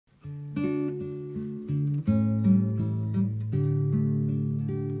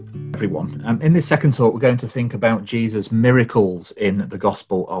everyone. In this second talk, we're going to think about Jesus' miracles in the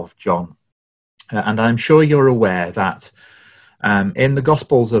Gospel of John. And I'm sure you're aware that in the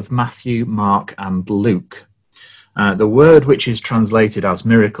Gospels of Matthew, Mark, and Luke, the word which is translated as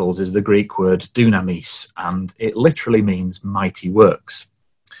miracles is the Greek word dunamis, and it literally means mighty works.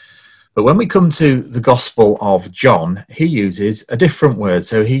 But when we come to the Gospel of John, he uses a different word.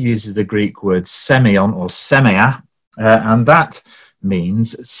 So he uses the Greek word semeion or semia, and that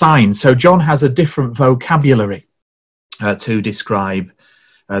means sign. So John has a different vocabulary to describe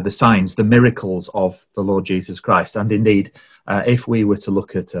the signs, the miracles of the Lord Jesus Christ. And indeed, if we were to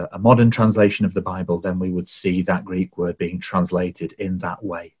look at a modern translation of the Bible, then we would see that Greek word being translated in that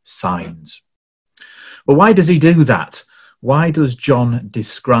way, signs. Well, why does he do that? Why does John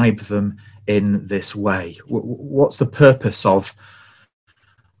describe them in this way? What's the purpose of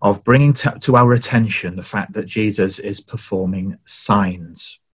bringing to our attention the fact that Jesus is performing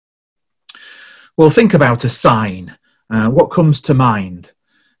signs? Well, think about a sign. What comes to mind?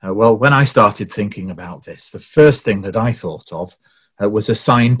 Well, when I started thinking about this, the first thing that I thought of was a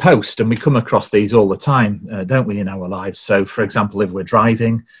signpost, and we come across these all the time, don't we, in our lives? So, for example, if we're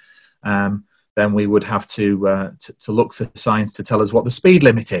driving, then we would have to look for signs to tell us what the speed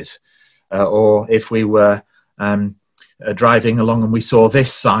limit is. Or if we were driving along and we saw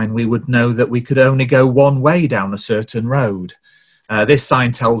this sign, we would know that we could only go one way down a certain road. This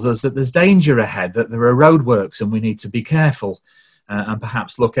sign tells us that there's danger ahead, that there are roadworks and we need to be careful and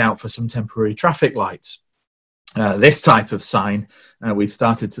perhaps look out for some temporary traffic lights. This type of sign we've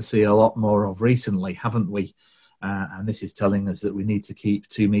started to see a lot more of recently, haven't we? And this is telling us that we need to keep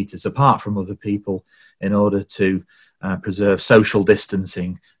 2 meters apart from other people in order to preserve social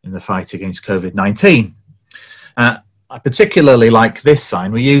distancing in the fight against COVID-19. I particularly like this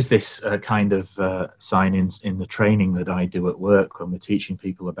sign. We use this kind of sign in the training that I do at work when we're teaching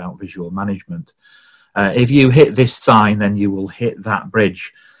people about visual management. If you hit this sign, then you will hit that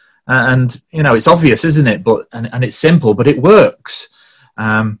bridge. And, you know, it's obvious, isn't it? And it's simple, but it works.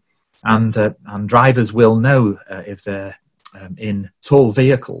 And drivers will know if they're in tall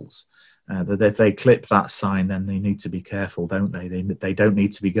vehicles that if they clip that sign, then they need to be careful, don't they? They don't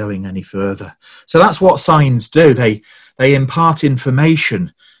need to be going any further. So that's what signs do. They impart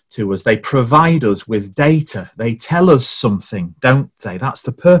information to us. They provide us with data. They tell us something, don't they? That's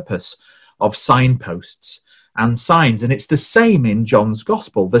the purpose of signposts and signs. And it's the same in John's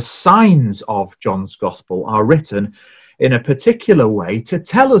Gospel. The signs of John's Gospel are written in a particular way to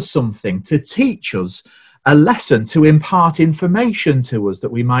tell us something, to teach us a lesson, to impart information to us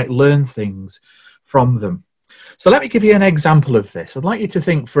that we might learn things from them. So let me give you an example of this. I'd like you to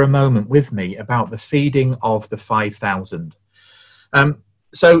think for a moment with me about the feeding of the 5,000.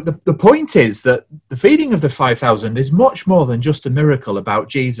 So the point is that the feeding of the 5,000 is much more than just a miracle about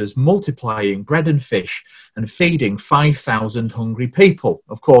Jesus multiplying bread and fish and feeding 5,000 hungry people.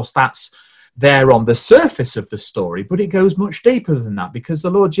 Of course, that's there on the surface of the story, but it goes much deeper than that, because the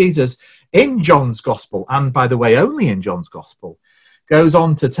Lord Jesus in John's Gospel, and by the way, only in John's Gospel, goes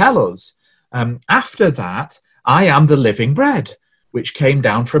on to tell us, after that, I am the living bread, which came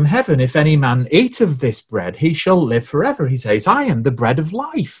down from heaven. If any man eat of this bread, he shall live forever. He says, I am the bread of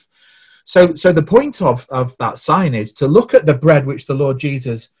life. So the point of that sign is to look at the bread which the Lord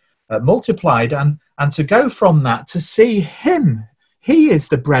Jesus multiplied and to go from that to see him. He is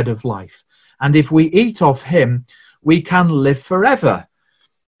the bread of life. And if we eat of him, we can live forever.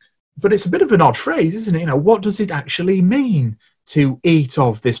 But it's a bit of an odd phrase, isn't it? You know, what does it actually mean to eat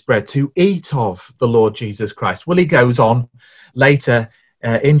of this bread, to eat of the Lord Jesus Christ? Well, he goes on later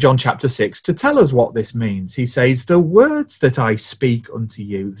in John chapter 6 to tell us what this means. He says, the words that I speak unto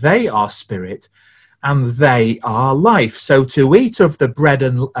you, they are spirit and they are life. So to eat of the bread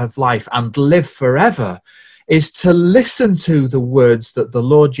of life and live forever is to listen to the words that the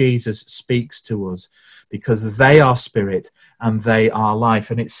Lord Jesus speaks to us, because they are spirit and they are life.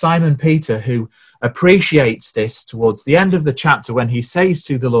 And it's Simon Peter who appreciates this towards the end of the chapter when he says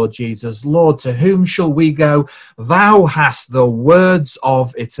to the Lord Jesus, Lord, to whom shall we go? Thou hast the words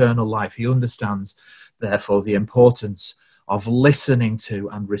of eternal life. He understands, therefore, the importance of listening to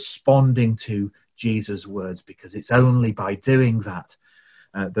and responding to Jesus' words, because it's only by doing that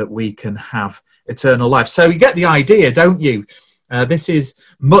that we can have eternal life. So you get the idea, don't you? This is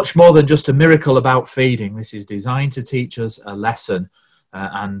much more than just a miracle about feeding. This is designed to teach us a lesson,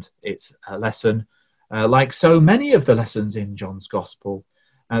 and it's a lesson like so many of the lessons in John's Gospel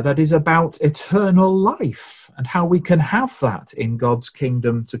that is about eternal life and how we can have that in God's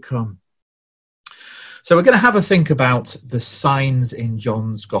kingdom to come. So we're going to have a think about the signs in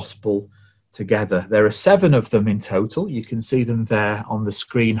John's Gospel together. There are 7 of them in total. You can see them there on the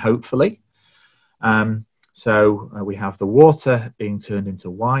screen, hopefully. So we have the water being turned into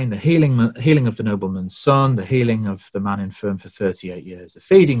wine, the healing of the nobleman's son, the healing of the man infirm for 38 years, the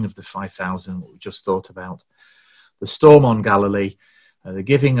feeding of the 5,000, what we just thought about, the storm on Galilee, the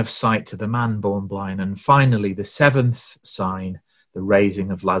giving of sight to the man born blind, and finally the 7th sign, the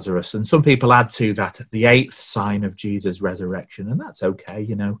raising of Lazarus. And some people add to that the 8th sign of Jesus' resurrection, and that's okay.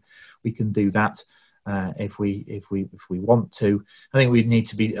 You know, we can do that if we want to. I think we need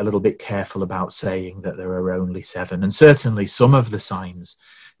to be a little bit careful about saying that there are only 7, and certainly some of the signs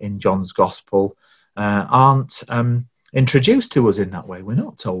in John's Gospel aren't introduced to us in that way. We're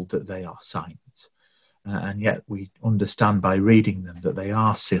not told that they are signs. And yet we understand by reading them that they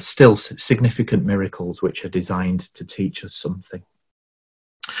are still significant miracles which are designed to teach us something.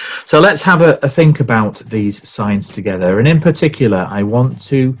 So let's have a think about these signs together. And in particular, I want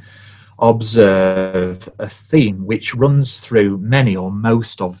to observe a theme which runs through many or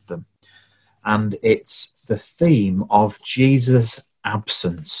most of them. And it's the theme of Jesus'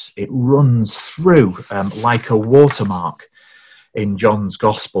 absence. It runs through like a watermark in John's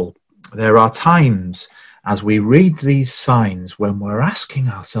Gospel. There are times as we read these signs when we're asking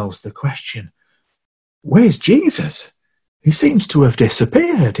ourselves the question, where's Jesus? He seems to have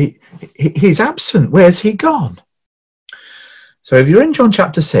disappeared. He's absent. Where's he gone? So if you're in John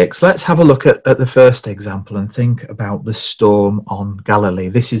chapter 6, let's have a look at the first example and think about the storm on Galilee.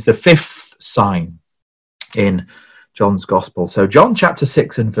 This is the 5th sign in John's Gospel. So John chapter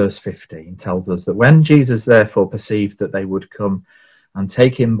 6 and verse 15 tells us that when Jesus therefore perceived that they would come and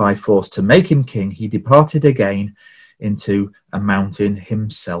take him by force to make him king, he departed again into a mountain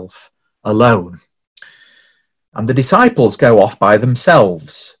himself alone. And the disciples go off by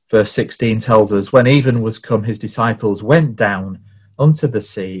themselves. Verse 16 tells us, when even was come, his disciples went down unto the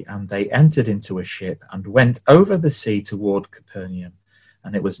sea, and they entered into a ship and went over the sea toward Capernaum.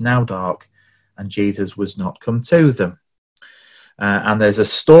 And it was now dark, and Jesus was not come to them. And there's a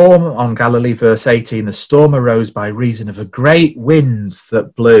storm on Galilee, verse 18. The storm arose by reason of a great wind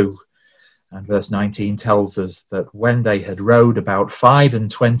that blew. And verse 19 tells us that when they had rowed about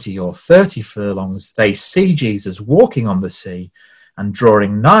 25 or 30 furlongs, they see Jesus walking on the sea and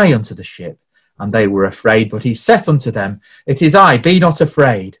drawing nigh unto the ship. And they were afraid, but he saith unto them, it is I, be not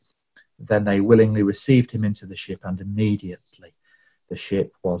afraid. Then they willingly received him into the ship, and immediately the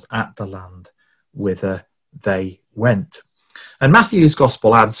ship was at the land whither they went. And Matthew's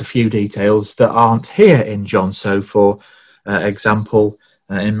Gospel adds a few details that aren't here in John. So, for example,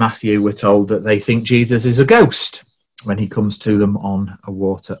 in Matthew, we're told that they think Jesus is a ghost when he comes to them on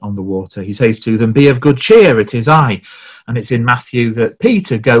the water. He says to them, be of good cheer, it is I. And it's in Matthew that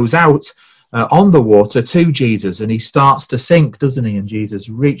Peter goes out on the water to Jesus, and he starts to sink, doesn't he? And Jesus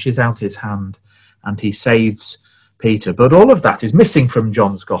reaches out his hand and he saves Peter. But all of that is missing from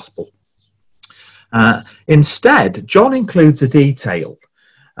John's Gospel. Instead, John includes a detail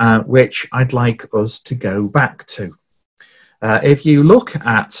which I'd like us to go back to. If you look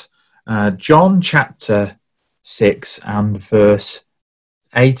at John chapter 6 and verse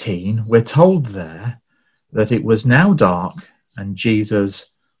 18, we're told there that it was now dark and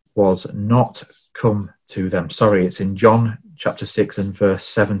Jesus was not come to them. Sorry, it's in John chapter 6 and verse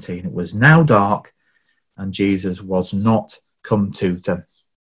 17. It was now dark and Jesus was not come to them.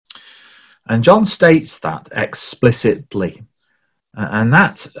 And John states that explicitly. And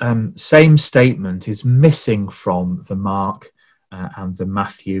that same statement is missing from the Mark and the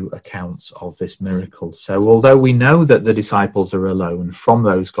Matthew accounts of this miracle. So although we know that the disciples are alone from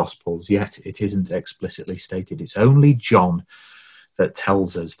those Gospels, yet it isn't explicitly stated. It's only John that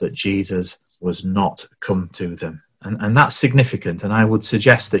tells us that Jesus was not come to them. And that's significant. And I would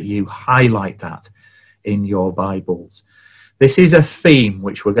suggest that you highlight that in your Bibles. This is a theme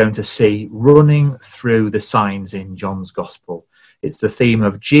which we're going to see running through the signs in John's Gospel. It's the theme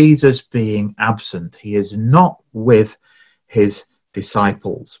of Jesus being absent. He is not with his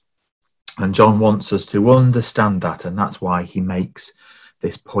disciples. And John wants us to understand that, and that's why he makes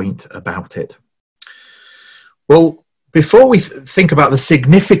this point about it. Well, before we think about the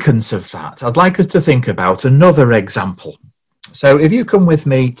significance of that, I'd like us to think about another example. So if you come with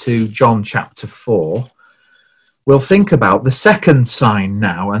me to John chapter 4, we'll think about the second sign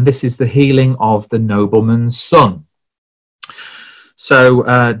now, and this is the healing of the nobleman's son.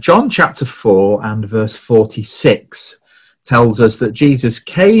 So John chapter 4 and verse 46 tells us that Jesus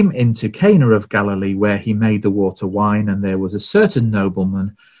came into Cana of Galilee, where he made the water wine, and there was a certain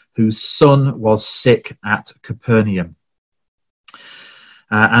nobleman whose son was sick at Capernaum.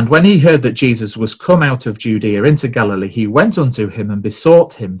 And when he heard that Jesus was come out of Judea into Galilee, he went unto him and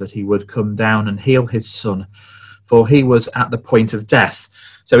besought him that he would come down and heal his son, for he was at the point of death.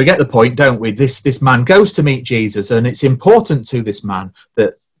 So we get the point, don't we? This man goes to meet Jesus, and it's important to this man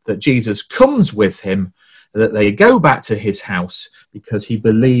that Jesus comes with him, that they go back to his house, because he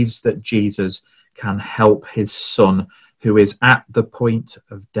believes that Jesus can help his son, who is at the point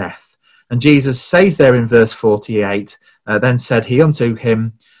of death. And Jesus says there in verse 48, then said he unto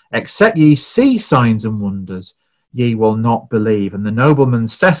him, except ye see signs and wonders, ye will not believe. And the nobleman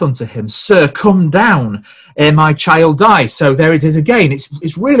saith unto him, Sir, come down, ere my child die. So there it is again.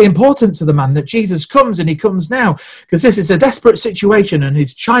 It's really important to the man that Jesus comes, and he comes now, because this is a desperate situation, and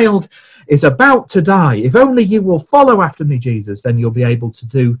his child is about to die. If only you will follow after me, Jesus, then you'll be able to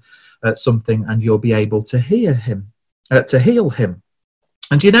do something, and you'll be able to heal him.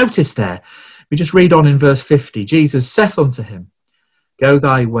 And you notice there, we just read on in verse 50, Jesus saith unto him, Go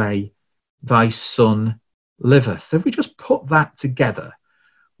thy way, thy son liveth. If we just put that together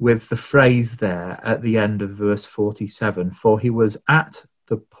with the phrase there at the end of verse 47, for he was at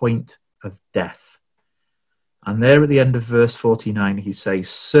the point of death. And there at the end of verse 49, he says,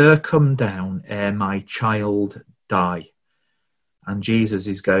 Sir, come down, ere my child die. And Jesus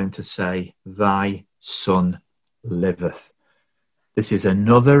is going to say, Thy son liveth. This is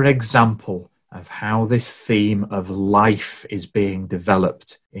another example of how this theme of life is being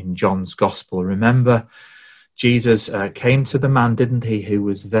developed in John's Gospel. Remember, Jesus came to the man, didn't he, who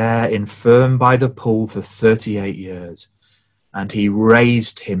was there infirm by the pool for 38 years. And he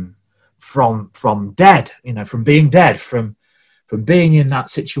raised him from dead, from being dead, from being in that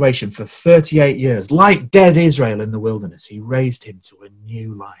situation for 38 years, like dead Israel in the wilderness. He raised him to a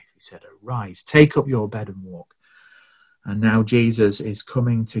new life. He said, Arise, take up your bed and walk. And now Jesus is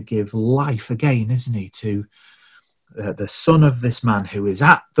coming to give life again, isn't he, to the son of this man who is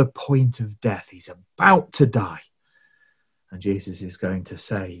at the point of death. He's about to die. And Jesus is going to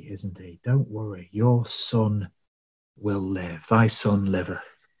say, isn't he, don't worry, your son will live. Thy son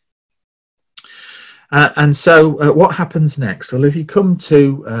liveth. And so what happens next? Well, if you come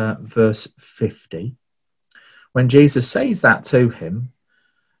to verse 50, when Jesus says that to him,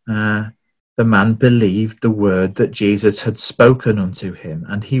 the man believed the word that Jesus had spoken unto him,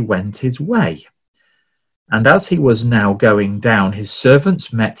 and he went his way. And as he was now going down, his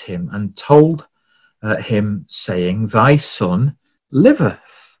servants met him and told him, saying, Thy son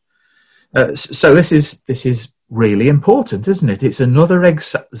liveth. So this is really important, isn't it? It's another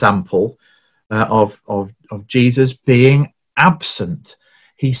example of Jesus being absent.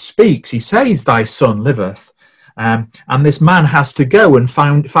 He speaks, he says, Thy son liveth. And this man has to go and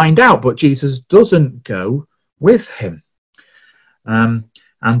find out, but Jesus doesn't go with him.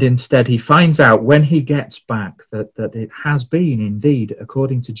 And instead he finds out when he gets back that it has been indeed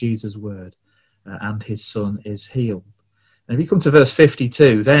according to Jesus' word, and his son is healed. And if you come to verse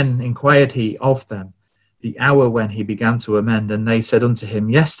 52, then inquired he of them the hour when he began to amend, and they said unto him,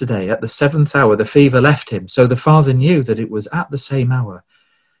 Yesterday at the 7th hour the fever left him. So the father knew that it was at the same hour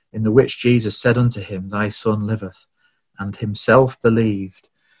in the which Jesus said unto him, Thy son liveth, and himself believed,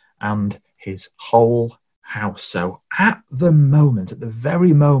 and his whole house. So at the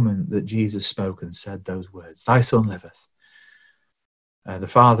very moment that Jesus spoke and said those words, Thy son liveth, the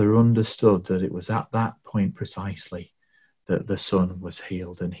father understood that it was at that point precisely that the son was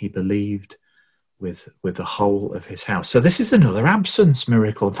healed, and he believed with the whole of his house. So this is another absence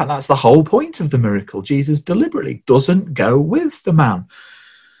miracle. In fact, that's the whole point of the miracle. Jesus deliberately doesn't go with the man.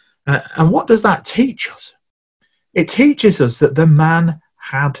 And what does that teach us? It teaches us that the man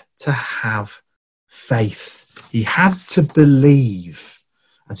had to have faith. He had to believe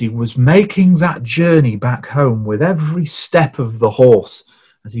as he was making that journey back home with every step of the horse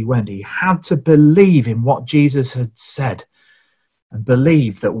as he went. He had to believe in what Jesus had said and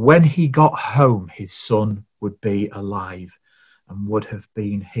believe that when he got home, his son would be alive and would have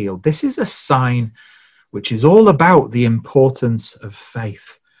been healed. This is a sign which is all about the importance of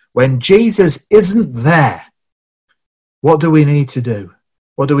faith. When Jesus isn't there, what do we need to do?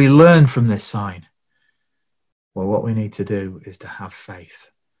 What do we learn from this sign? Well, what we need to do is to have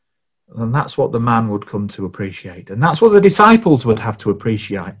faith. And that's what the man would come to appreciate. And that's what the disciples would have to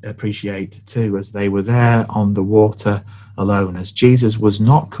appreciate too, as they were there on the water alone, as Jesus was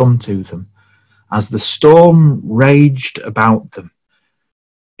not come to them. As the storm raged about them,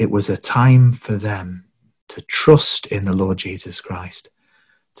 it was a time for them to trust in the Lord Jesus Christ,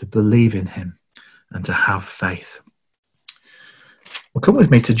 to believe in him, and to have faith. Well, come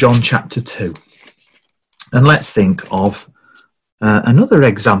with me to John chapter 2, and let's think of another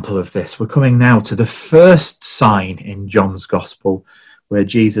example of this. We're coming now to the first sign in John's Gospel, where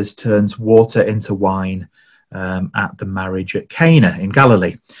Jesus turns water into wine at the marriage at Cana in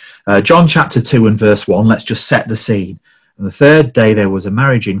Galilee. John chapter 2 and verse 1, let's just set the scene. On the third day there was a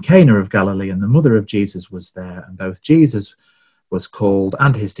marriage in Cana of Galilee, and the mother of Jesus was there, and both Jesus was called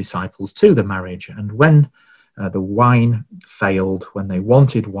and his disciples to the marriage. And when the wine failed, when they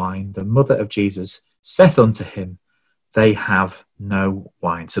wanted wine, the mother of Jesus saith unto him, they have no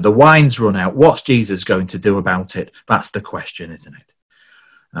wine. So the wine's run out. What's Jesus going to do about it? That's the question, isn't it?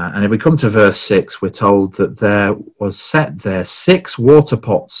 And if we come to verse 6, we're told that there was set there 6 water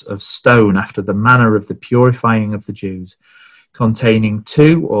pots of stone after the manner of the purifying of the Jews, containing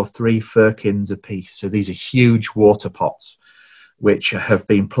 2 or 3 firkins apiece. So these are huge water pots which have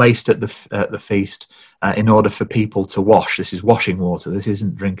been placed at the feast in order for people to wash. This is washing water. This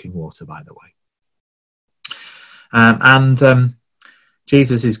isn't drinking water, by the way.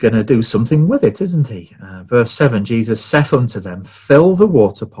 Jesus is going to do something with it, isn't he? Verse 7, Jesus saith unto them, fill the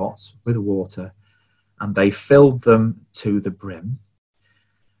water pots with water, and they filled them to the brim.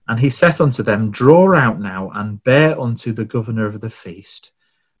 And he saith unto them, draw out now, and bear unto the governor of the feast.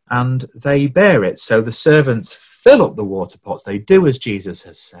 And they bear it. So the servants fill up the water pots. They do as Jesus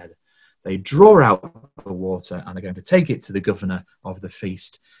has said. They draw out the water and are going to take it to the governor of the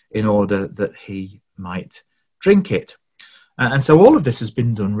feast in order that he might drink it. And so all of this has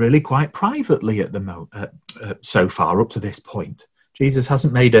been done really quite privately at the so far up to this point. Jesus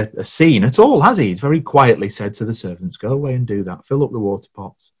hasn't made a scene at all, has he? He's very quietly said to the servants, go away and do that, fill up the water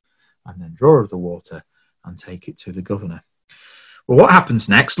pots, and then draw of the water and take it to the governor. Well, what happens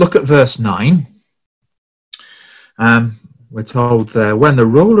next? Look at verse 9. We're told there, when the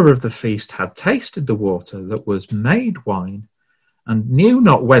ruler of the feast had tasted the water that was made wine, and knew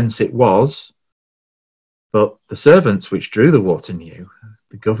not whence it was, but the servants which drew the water knew,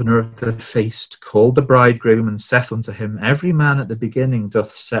 the governor of the feast called the bridegroom, and saith unto him, every man at the beginning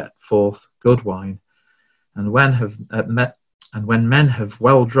doth set forth good wine, and when men have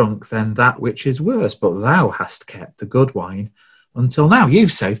well drunk, then that which is worse, but thou hast kept the good wine until now.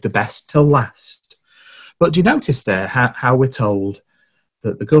 You've saved the best till last. But do you notice there how we're told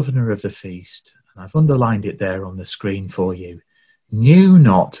that the governor of the feast, and I've underlined it there on the screen for you, knew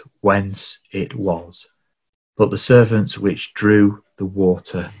not whence it was, but the servants which drew the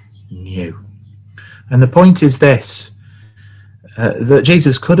water knew. And the point is this, that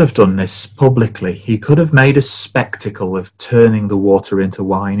Jesus could have done this publicly. He could have made a spectacle of turning the water into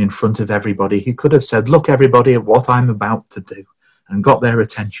wine in front of everybody. He could have said, look everybody at what I'm about to do, and got their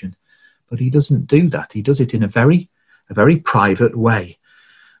attention. But he doesn't do that. He does it in a very private way.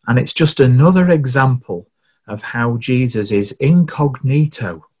 And it's just another example of how Jesus is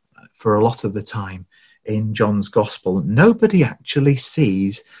incognito for a lot of the time in John's Gospel. Nobody actually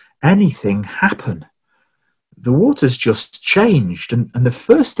sees anything happen. The water's just changed, and the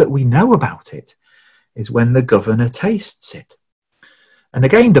first that we know about it is when the governor tastes it. And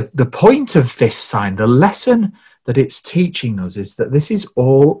again, the point of this sign, the lesson that it's teaching us, is that this is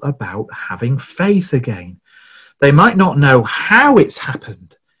all about having faith again. They might not know how it's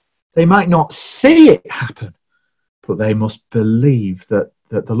happened. They might not see it happen, but they must believe that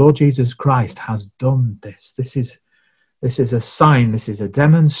the Lord Jesus Christ has done this. This is a sign, this is a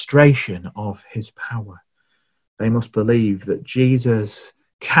demonstration of his power. They must believe that Jesus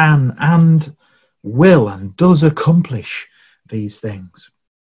can and will and does accomplish these things.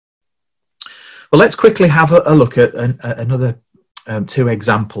 Well, let's quickly have a look at another 2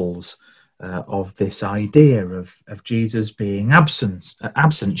 examples of this idea of Jesus being absent,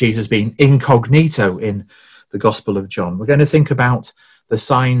 Jesus being incognito in the Gospel of John. We're going to think about the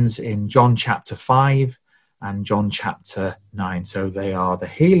signs in John chapter 5 and John chapter 9. So they are the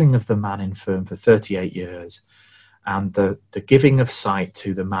healing of the man infirm for 38 years and the giving of sight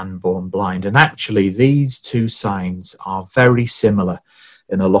to the man born blind. And actually, these 2 signs are very similar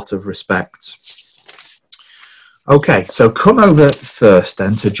in a lot of respects. Okay, so come over first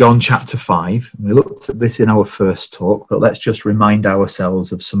then to John chapter 5. We looked at this in our first talk, but let's just remind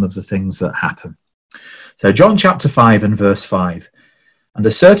ourselves of some of the things that happen. So John chapter 5 and verse 5. And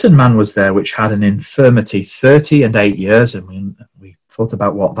a certain man was there which had an infirmity 38 years. And we thought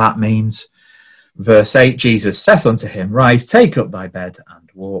about what that means. Verse 8, Jesus saith unto him, rise, take up thy bed and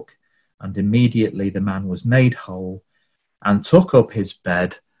walk. And immediately the man was made whole and took up his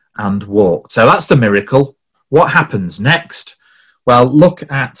bed and walked. So that's the miracle. What happens next? Well, look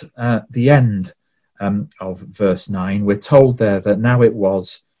at the end of verse 9. We're told there that now it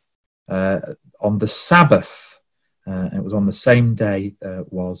was on the Sabbath. It was on the same day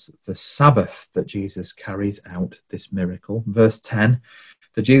was the Sabbath that Jesus carries out this miracle. Verse 10,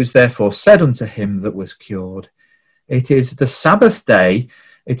 the Jews therefore said unto him that was cured, It is the Sabbath day.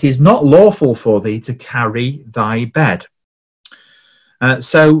 It is not lawful for thee to carry thy bed.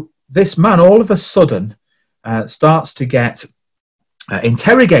 So this man all of a sudden starts to get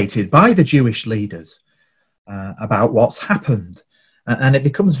interrogated by the Jewish leaders about what's happened. And it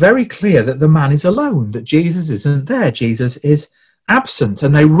becomes very clear that the man is alone, that Jesus isn't there. Jesus is absent.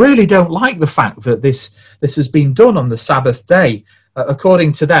 And they really don't like the fact that this has been done on the Sabbath day.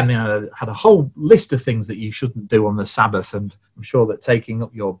 According to them, they had a whole list of things that you shouldn't do on the Sabbath, and I'm sure that taking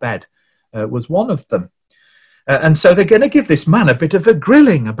up your bed was one of them. And so they're going to give this man a bit of a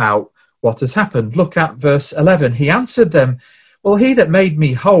grilling about what has happened. Look at verse 11. He answered them, well, he that made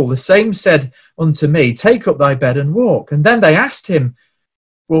me whole, the same said unto me, take up thy bed and walk. And then they asked him,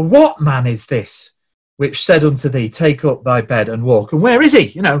 well, what man is this which said unto thee, take up thy bed and walk? And where is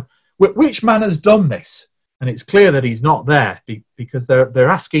he? Which man has done this? And it's clear that he's not there, because they're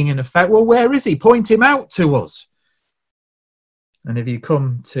asking in effect, well, where is he? Point him out to us. And if you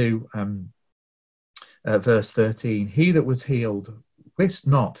come to verse 13, he that was healed wist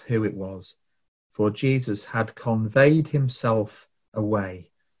not who it was, for Jesus had conveyed himself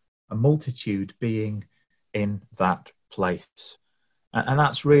away, a multitude being in that place. And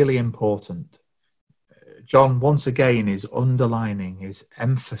that's really important. John, once again, is underlining, is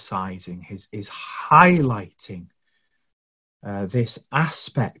emphasizing, is highlighting this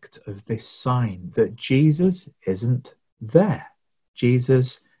aspect of this sign, that Jesus isn't there.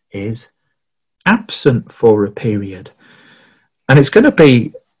 Jesus is absent for a period. And it's going to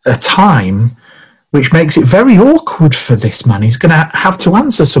be a time which makes it very awkward for this man. He's going to have to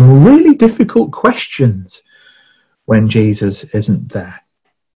answer some really difficult questions when Jesus isn't there.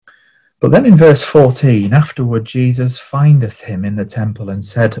 But then in verse 14, afterward Jesus findeth him in the temple and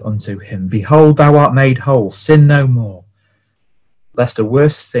said unto him, behold, thou art made whole, sin no more, lest a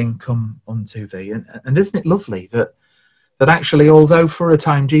worse thing come unto thee. And isn't it lovely that actually, although for a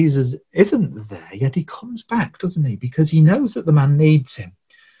time Jesus isn't there, yet he comes back, doesn't he? Because he knows that the man needs him.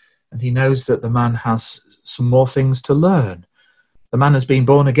 And he knows that the man has some more things to learn. The man has been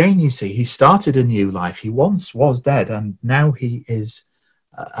born again, you see. He started a new life. He once was dead, and now he is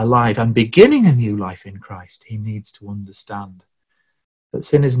alive and beginning a new life in Christ. He needs to understand that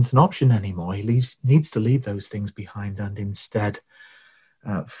sin isn't an option anymore. He needs to leave those things behind and instead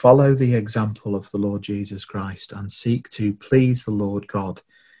follow the example of the Lord Jesus Christ and seek to please the Lord God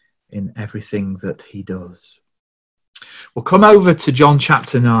in everything that he does. We'll come over to John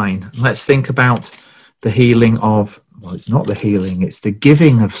chapter 9. Let's think about the healing of, well, it's not the healing, it's the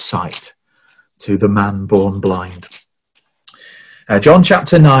giving of sight to the man born blind. John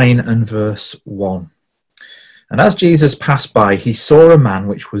chapter 9 and verse 1. And as Jesus passed by, he saw a man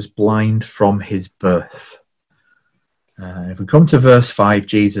which was blind from his birth. If we come to verse 5,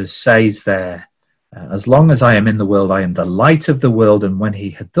 Jesus says there, as long as I am in the world, I am the light of the world. And when he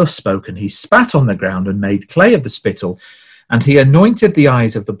had thus spoken, he spat on the ground and made clay of the spittle. And he anointed the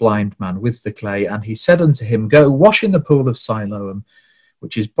eyes of the blind man with the clay. And he said unto him, go wash in the pool of Siloam,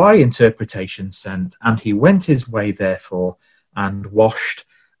 which is by interpretation sent. And he went his way therefore and washed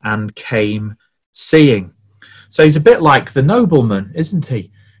and came seeing. So he's a bit like the nobleman, isn't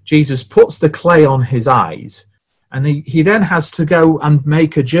he? Jesus puts the clay on his eyes. And he then has to go and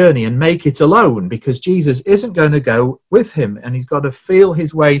make a journey and make it alone, because Jesus isn't going to go with him. And he's got to feel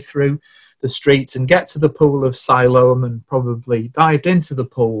his way through the streets and get to the pool of Siloam, and probably dived into the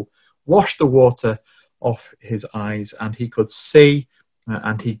pool, washed the water off his eyes, and he could see.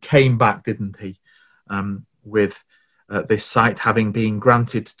 And he came back, didn't he, with this sight having been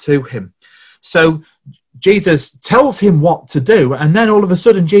granted to him. So Jesus tells him what to do, and then all of a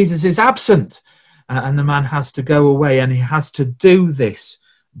sudden Jesus is absent. And the man has to go away, and he has to do this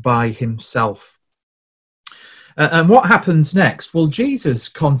by himself. And what happens next? Well, Jesus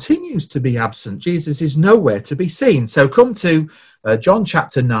continues to be absent. Jesus is nowhere to be seen. So come to John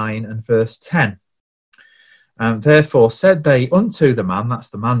chapter 9 and verse 10. Therefore said they unto the man, that's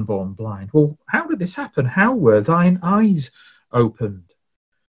the man born blind, well, how did this happen? How were thine eyes opened?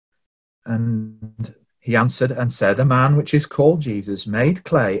 And he answered and said, a man which is called Jesus made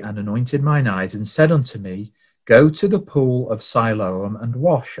clay and anointed mine eyes and said unto me, go to the pool of Siloam and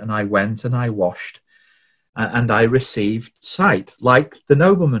wash. And I went and I washed and I received sight. Like the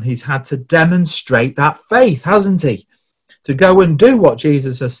nobleman, he's had to demonstrate that faith, hasn't he? To go and do what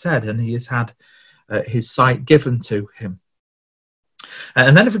Jesus has said, and he has had his sight given to him.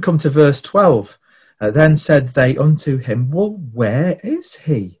 And then if we come to verse 12, then said they unto him, well, where is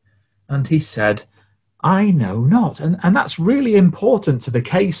he? And he said, I know not. And that's really important to the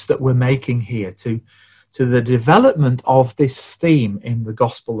case that we're making here, to the development of this theme in the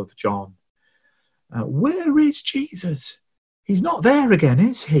Gospel of John. Where is Jesus? He's not there again,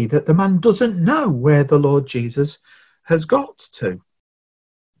 is he? That the man doesn't know where the Lord Jesus has got to.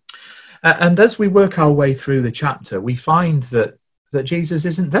 And as we work our way through the chapter, we find that Jesus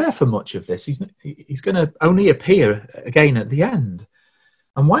isn't there for much of this. He's going to only appear again at the end.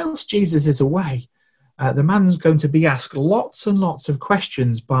 And whilst Jesus is away, the man's going to be asked lots and lots of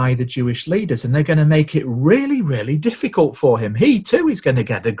questions by the Jewish leaders, and they're going to make it really, really difficult for him. He too is going to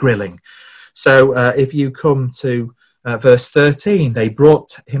get a grilling. So if you come to verse 13, they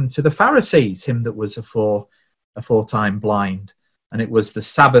brought him to the Pharisees, him that was aforetime blind. And it was the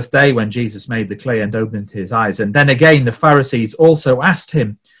Sabbath day when Jesus made the clay and opened his eyes. And then again the Pharisees also asked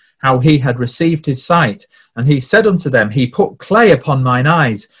him how he had received his sight. And he said unto them, he put clay upon mine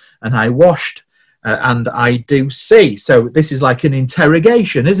eyes, and I washed, and I do see. So this is like an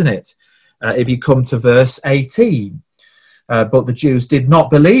interrogation, isn't it? If you come to verse 18. But the Jews did not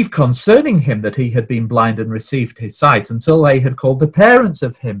believe concerning him that he had been blind and received his sight, until they had called the parents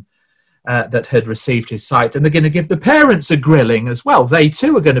of him that had received his sight. And they're going to give the parents a grilling as well. They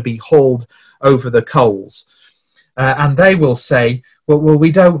too are going to be hauled over the coals. And they will say, well,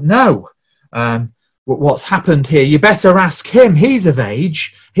 we don't know what's happened here. You better ask him. He's of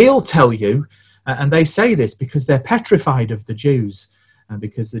age. He'll tell you. And they say this because they're petrified of the Jews. And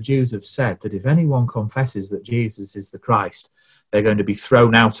because the Jews have said that if anyone confesses that Jesus is the Christ, they're going to be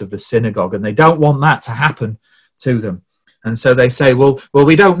thrown out of the synagogue. And they don't want that to happen to them. And so they say, well,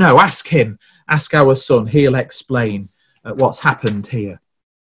 we don't know. Ask him. Ask our son. He'll explain what's happened here.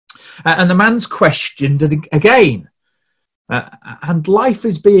 And the man's questioned again. And life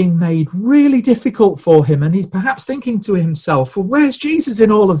is being made really difficult for him. And he's perhaps thinking to himself, well, where's Jesus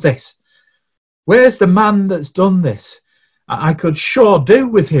in all of this? Where's the man that's done this? I could sure do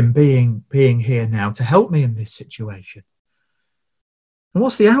with him being here now to help me in this situation. And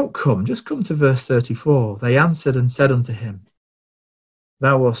what's the outcome? Just come to verse 34. They answered and said unto him,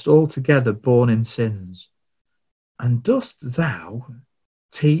 thou wast altogether born in sins, and dost thou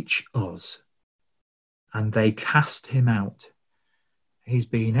teach us? And they cast him out. He's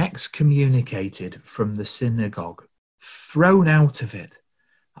been excommunicated from the synagogue, thrown out of it.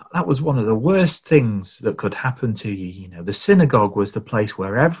 That was one of the worst things that could happen to you. You know, the synagogue was the place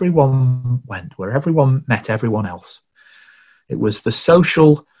where everyone went, where everyone met everyone else. It was the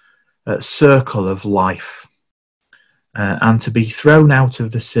social circle of life. And to be thrown out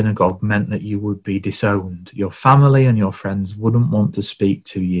of the synagogue meant that you would be disowned. Your family and your friends wouldn't want to speak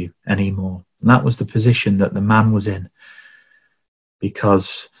to you anymore. And that was the position that the man was in,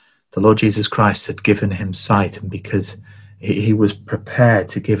 because the Lord Jesus Christ had given him sight, and because he was prepared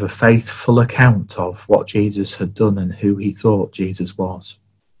to give a faithful account of what Jesus had done and who he thought Jesus was.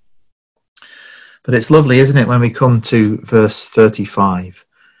 But it's lovely, isn't it, when we come to verse 35,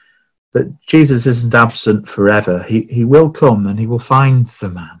 that Jesus isn't absent forever. He will come and he will find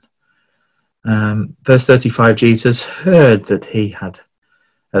the man. Verse 35, Jesus heard that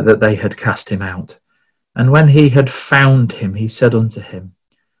that they had cast him out. And when he had found him, he said unto him,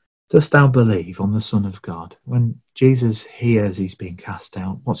 dost thou believe on the Son of God? When Jesus hears he's been cast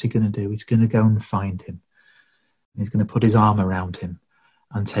out, what's he going to do? He's going to go and find him. He's going to put his arm around him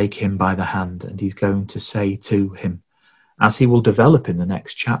and take him by the hand. And he's going to say to him, as he will develop in the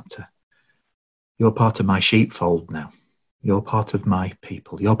next chapter, you're part of my sheepfold now. You're part of my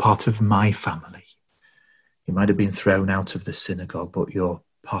people. You're part of my family. You might have been thrown out of the synagogue, but you're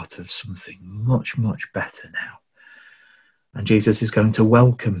part of something much, much better now. And Jesus is going to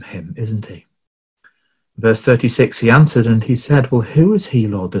welcome him, isn't he? Verse 36, he answered and he said, well, who is he,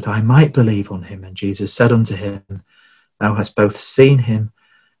 Lord, that I might believe on him? And Jesus said unto him, thou hast both seen him,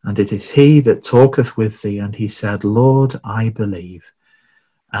 and it is he that talketh with thee. And he said, Lord, I believe.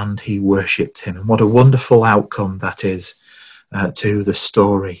 And he worshipped him. And what a wonderful outcome that is to the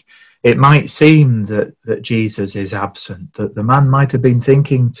story. It might seem that Jesus is absent, that the man might have been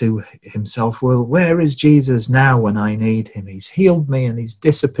thinking to himself, well, where is Jesus now when I need him? He's healed me and he's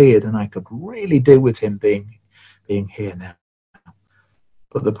disappeared, and I could really do with him being here now.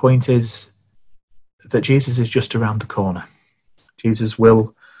 But the point is that Jesus is just around the corner. Jesus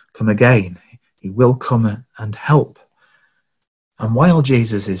will come again. He will come and help. And while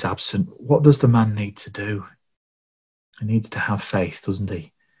Jesus is absent, what does the man need to do? He needs to have faith, doesn't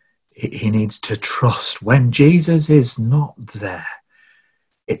he? He needs to trust. When Jesus is not there,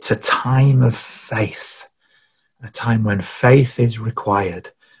 it's a time of faith, a time when faith is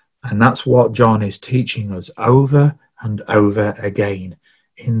required. And that's what John is teaching us over and over again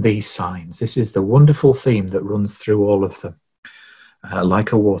in these signs. This is the wonderful theme that runs through all of them,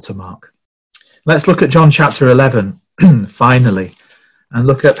 like a watermark. Let's look at John chapter 11, finally. and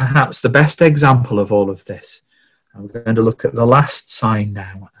look at perhaps the best example of all of this. And we're going to look at the last sign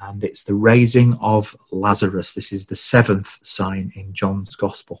now, and it's the raising of Lazarus. This is the 7th sign in John's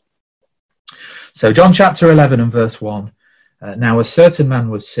Gospel. So John chapter 11 and verse 1. Now a certain man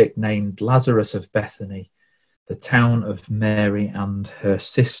was sick named Lazarus of Bethany, the town of Mary and her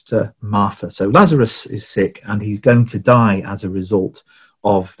sister Martha. So Lazarus is sick and he's going to die as a result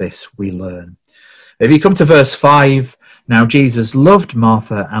of this, we learn. If you come to verse 5, now Jesus loved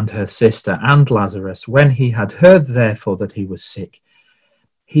Martha and her sister and Lazarus. When he had heard therefore that he was sick,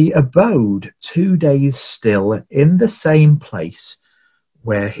 he abode 2 days still in the same place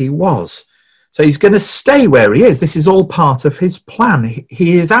where he was. So he's going to stay where he is. This is all part of his plan.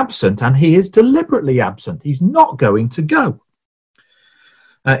 He is absent, and he is deliberately absent. He's not going to go.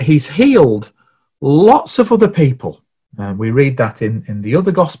 He's healed lots of other people. We read that in the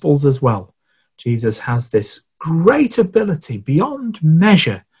other Gospels as well. Jesus has this great ability beyond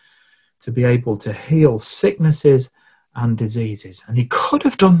measure to be able to heal sicknesses and diseases. And he could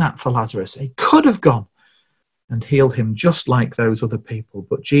have done that for Lazarus. He could have gone and healed him just like those other people.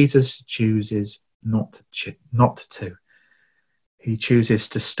 But Jesus chooses not to. He chooses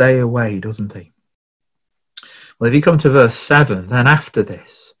to stay away, doesn't he? Well, if you come to verse 7, then after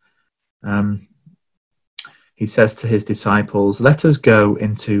this, he says to his disciples, let us go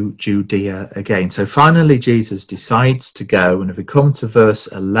into Judea again. So finally, Jesus decides to go. And if we come to verse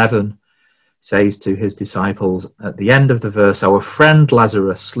 11, he says to his disciples at the end of the verse, our friend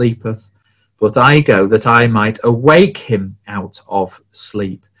Lazarus sleepeth, but I go that I might awake him out of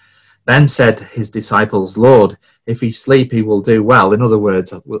sleep. Then said his disciples, Lord, if he sleep, he will do well. In other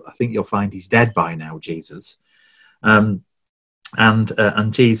words, I think you'll find he's dead by now, Jesus. And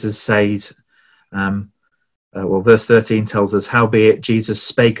Jesus says, verse 13 tells us, howbeit Jesus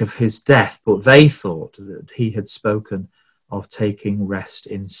spake of his death, but they thought that he had spoken of taking rest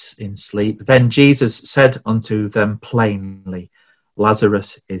in sleep. Then Jesus said unto them plainly,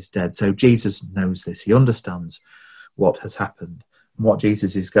 Lazarus is dead. So Jesus knows this. He understands what has happened. And what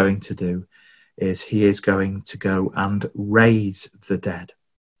Jesus is going to do is he is going to go and raise the dead.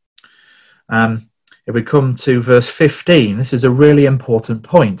 If we come to verse 15, this is a really important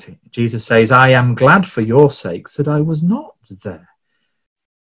point. Jesus says, I am glad for your sakes that I was not there.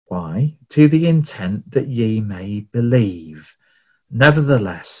 Why? To the intent that ye may believe.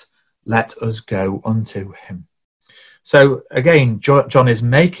 Nevertheless, let us go unto him. So again, John is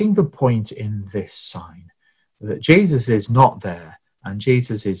making the point in this sign that Jesus is not there, and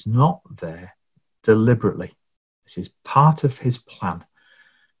Jesus is not there deliberately. This is part of his plan.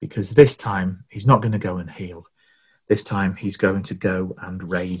 Because this time, he's not going to go and heal. This time, he's going to go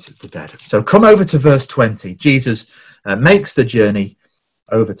and raise the dead. So come over to verse 20. Jesus makes the journey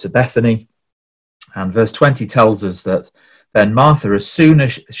over to Bethany. And verse 20 tells us that then Martha, as soon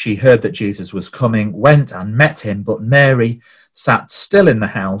as she heard that Jesus was coming, went and met him. But Mary sat still in the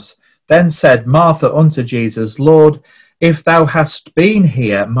house. Then said Martha unto Jesus, Lord, if thou hadst been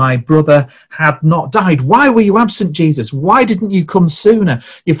here, my brother had not died. Why were you absent, Jesus? Why didn't you come sooner?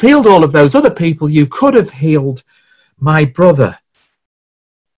 You've healed all of those other people. You could have healed my brother.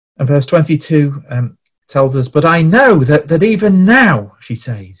 And verse 22 tells us, but I know that even now, she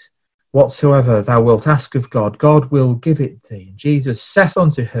says, whatsoever thou wilt ask of God, God will give it thee. And Jesus saith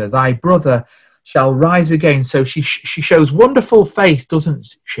unto her, thy brother shall rise again. So she shows wonderful faith,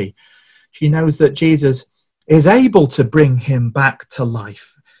 doesn't she? She knows that Jesus is able to bring him back to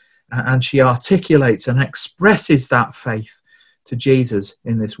life. And she articulates and expresses that faith to Jesus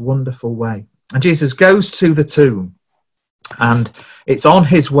in this wonderful way. And Jesus goes to the tomb, and it's on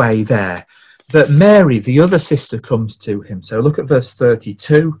his way there that Mary, the other sister, comes to him. So look at verse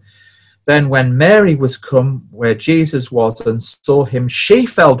 32. Then when Mary was come where Jesus was and saw him, she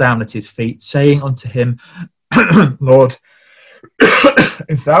fell down at his feet, saying unto him, Lord,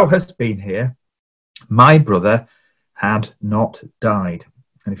 if thou hast been here, my brother had not died.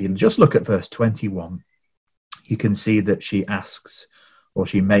 And if you just look at verse 21, you can see that she asks, or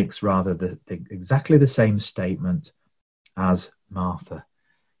she makes rather, exactly the same statement as Martha.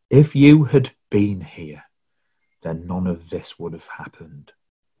 If you had been here, then none of this would have happened.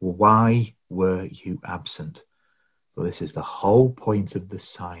 Why were you absent? Well, this is the whole point of the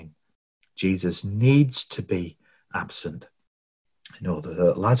sign. Jesus needs to be absent in order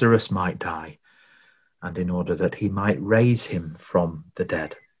that Lazarus might die, and in order that he might raise him from the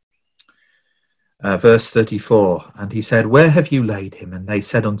dead. Verse 34, and he said, where have you laid him? And they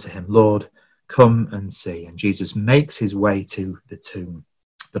said unto him, Lord, come and see. And Jesus makes his way to the tomb.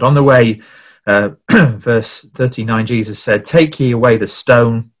 But on the way, verse 39, Jesus said, take ye away the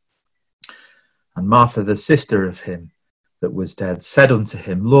stone. And Martha, the sister of him, that was dead said unto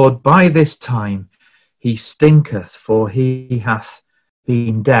him, Lord, by this time he stinketh, for he hath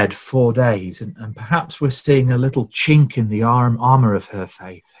been dead 4 days. And perhaps we're seeing a little chink in the armour of her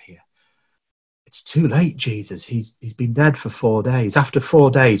faith here. It's too late, Jesus. He's been dead for 4 days. After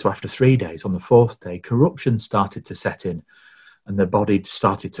 4 days, or after 3 days, on the 4th day, corruption started to set in and the body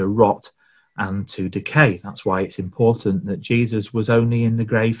started to rot and to decay. That's why it's important that Jesus was only in the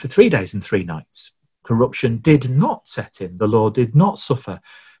grave for 3 days and 3 nights. Corruption did not set in. The Lord did not suffer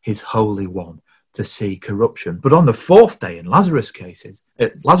his Holy One to see corruption. But on the 4th day, in Lazarus' case,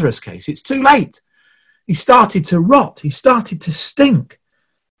 it's too late. He started to rot. He started to stink.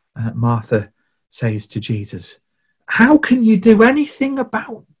 Martha says to Jesus, how can you do anything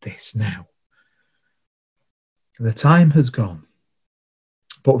about this now? The time has gone.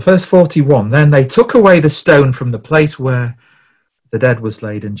 But verse 41, then they took away the stone from the place where the dead was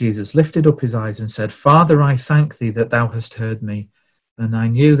laid, and Jesus lifted up his eyes and said, Father, I thank thee that thou hast heard me, and I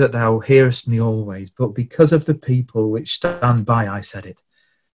knew that thou hearest me always, but because of the people which stand by I said it,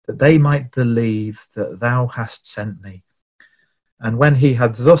 that they might believe that thou hast sent me. And when he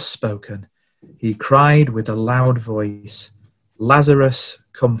had thus spoken, he cried with a loud voice, Lazarus,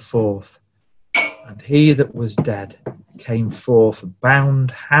 come forth. And he that was dead came forth,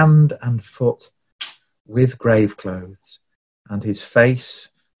 bound hand and foot with grave clothes, and his face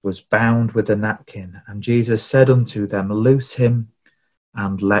was bound with a napkin. And Jesus said unto them, loose him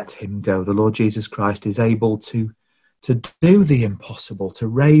and let him go. The Lord Jesus Christ is able to do the impossible, to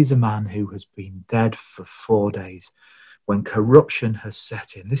raise a man who has been dead for 4 days when corruption has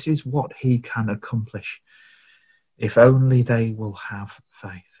set in. This is what he can accomplish if only they will have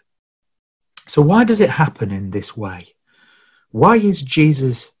faith. So why does it happen in this way? Why is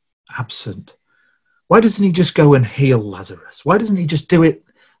Jesus absent? Why doesn't he just go and heal Lazarus? Why doesn't he just do it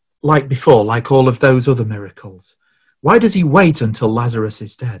like before, like all of those other miracles? Why does he wait until Lazarus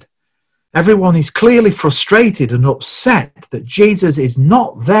is dead? Everyone is clearly frustrated and upset that Jesus is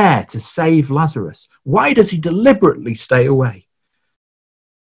not there to save Lazarus. Why does he deliberately stay away?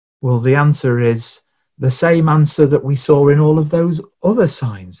 Well, the answer is the same answer that we saw in all of those other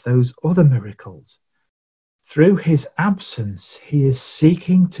signs, those other miracles. Through his absence, he is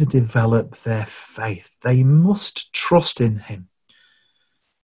seeking to develop their faith. They must trust in him.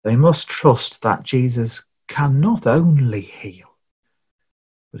 They must trust that Jesus can not only heal,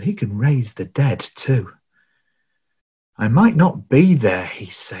 but he can raise the dead too. I might not be there,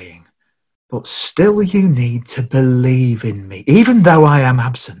 he's saying, but still you need to believe in me, even though I am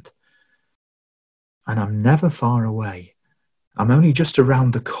absent. And I'm never far away. I'm only just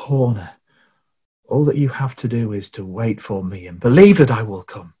around the corner. All that you have to do is to wait for me and believe that I will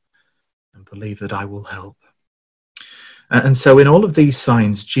come and believe that I will help. And so in all of these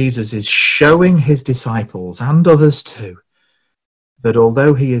signs, Jesus is showing his disciples and others too that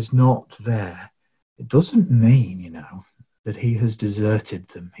although he is not there, it doesn't mean, that he has deserted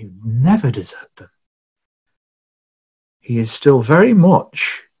them. He would never desert them. He is still very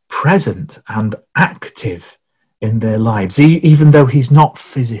much present and active in their lives, even though he's not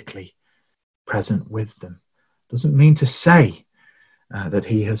physically present with them. Doesn't mean to say that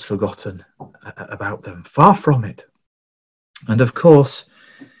he has forgotten about them. Far from it. And of course,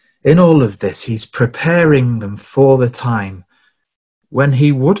 in all of this, he's preparing them for the time when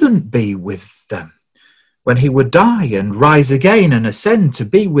he wouldn't be with them, when he would die and rise again and ascend to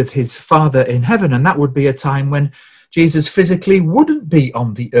be with his Father in heaven. And that would be a time when Jesus physically wouldn't be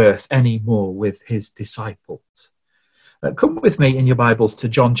on the earth anymore with his disciples. Come with me in your Bibles to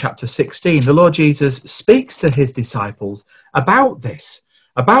John chapter 16. The Lord Jesus speaks to his disciples about this,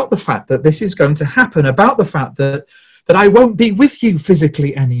 about the fact that this is going to happen, about the fact that I won't be with you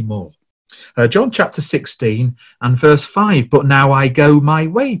physically anymore. John chapter 16 and verse 5, but now I go my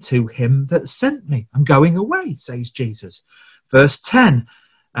way to him that sent me. I'm going away, says Jesus. Verse 10,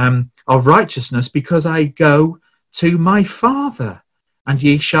 of righteousness, because I go to my Father, and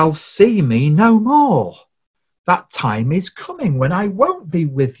ye shall see me no more. That time is coming when I won't be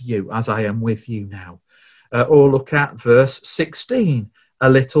with you as I am with you now. Or look at verse 16, a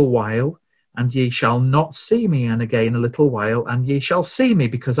little while, and ye shall not see me, and again a little while, and ye shall see me,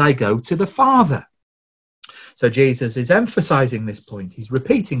 because I go to the Father. So Jesus is emphasizing this point. He's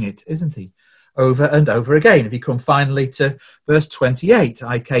repeating it, isn't he? Over and over again. If you come finally to verse 28,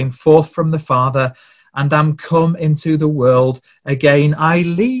 I came forth from the Father and am come into the world. Again, I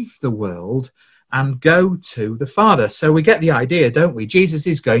leave the world and go to the Father. So we get the idea, don't we? Jesus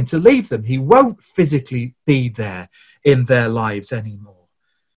is going to leave them. He won't physically be there in their lives anymore.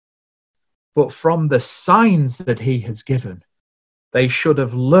 But from the signs that he has given, they should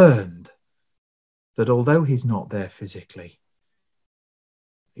have learned that although he's not there physically,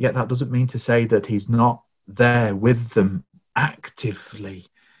 yet that doesn't mean to say that he's not there with them actively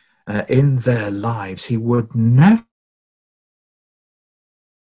in their lives. He would never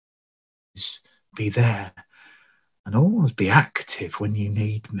be there and always be active when you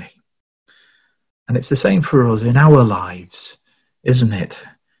need me. And it's the same for us in our lives, isn't it?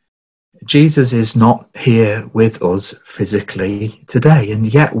 Jesus is not here with us physically today,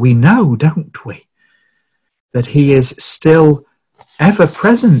 and yet we know, don't we, that he is still ever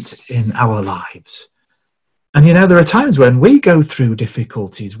present in our lives. And you know, there are times when we go through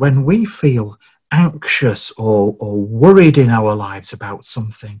difficulties, when we feel anxious or worried in our lives about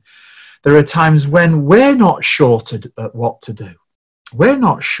something. There are times when we're not sure what to do. We're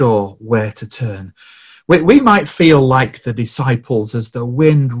not sure where to turn. We might feel like the disciples as the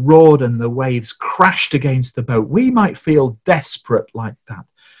wind roared and the waves crashed against the boat. We might feel desperate like that.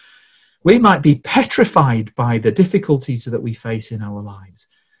 We might be petrified by the difficulties that we face in our lives.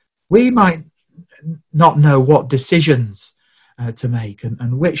 We might not know what decisions to make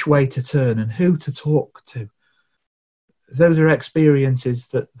and which way to turn and who to talk to. Those are experiences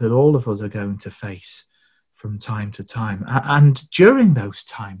that all of us are going to face from time to time. And during those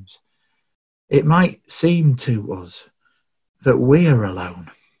times, it might seem to us that we are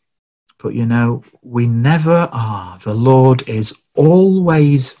alone. But you know, we never are. The Lord is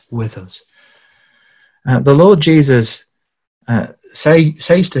always with us. The Lord Jesus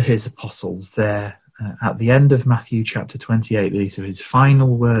says to his apostles there at the end of Matthew chapter 28, these are his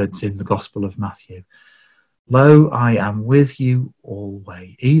final words in the Gospel of Matthew. Lo, I am with you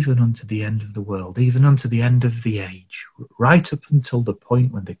always, even unto the end of the world, even unto the end of the age, right up until the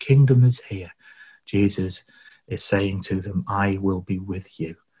point when the kingdom is here. Jesus is saying to them, I will be with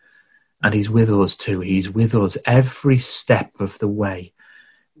you. And he's with us too. He's with us every step of the way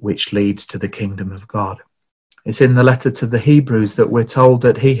which leads to the kingdom of God. It's in the letter to the Hebrews that we're told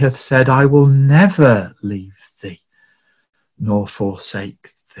that he hath said, I will never leave thee, nor forsake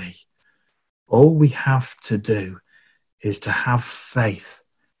thee. All we have to do is to have faith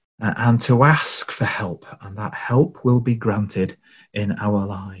and to ask for help, and that help will be granted in our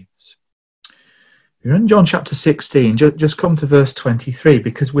lives. We're in John chapter 16, just come to verse 23,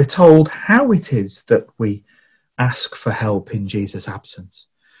 because we're told how it is that we ask for help in Jesus' absence.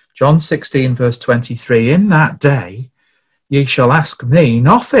 John 16, verse 23, in that day ye shall ask me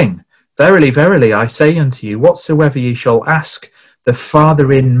nothing. Verily, verily, I say unto you, whatsoever ye shall ask the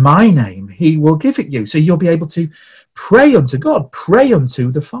Father in my name, he will give it you. So you'll be able to pray unto God, pray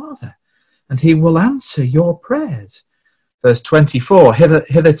unto the Father, and he will answer your prayers. Verse 24,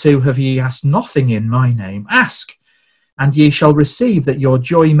 hitherto have ye asked nothing in my name. Ask, and ye shall receive, that your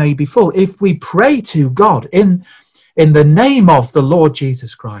joy may be full. If we pray to God in the name of the Lord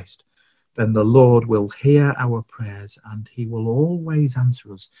Jesus Christ, then the Lord will hear our prayers and he will always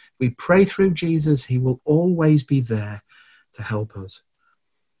answer us. If we pray through Jesus, he will always be there to help us.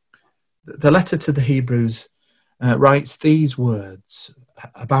 The letter to the Hebrews writes these words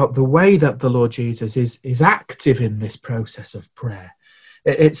about the way that the Lord Jesus is active in this process of prayer.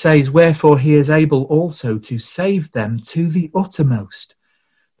 It says, wherefore he is able also to save them to the uttermost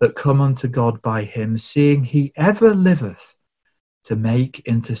that come unto God by him, seeing he ever liveth to make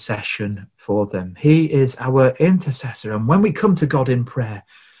intercession for them. He is our intercessor, and when we come to God in prayer,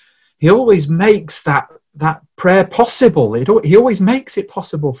 he always makes that prayer possible. He always makes it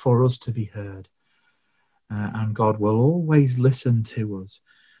possible for us to be heard. And God will always listen to us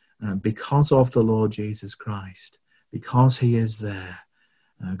because of the Lord Jesus Christ, because he is there.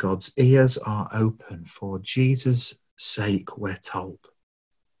 God's ears are open for Jesus' sake, we're told.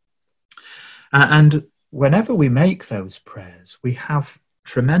 And whenever we make those prayers, we have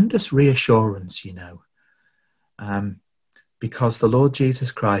tremendous reassurance, you know, because the Lord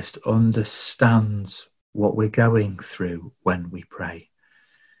Jesus Christ understands what we're going through when we pray.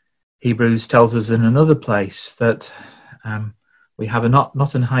 Hebrews tells us in another place that we have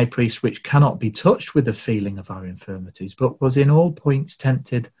not an high priest which cannot be touched with the feeling of our infirmities, but was in all points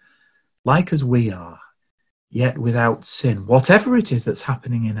tempted like as we are, yet without sin. Whatever it is that's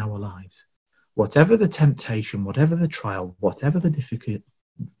happening in our lives, whatever the temptation, whatever the trial, whatever the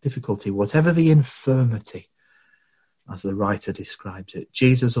difficulty, whatever the infirmity, as the writer describes it,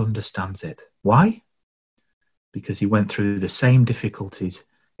 Jesus understands it. Why? Because he went through the same difficulties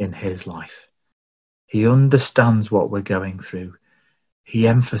in his life. He understands what we're going through. He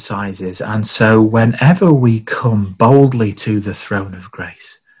emphasizes, and so whenever we come boldly to the throne of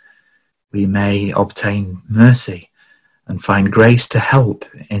grace, we may obtain mercy and find grace to help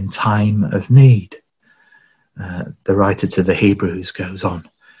in time of need. The writer to the Hebrews goes on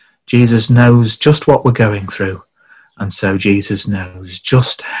Jesus knows just what we're going through, and so Jesus knows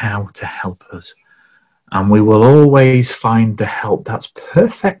just how to help us. And we will always find the help that's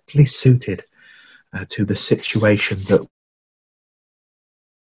perfectly suited to the situation that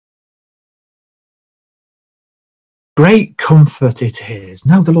great comfort it is.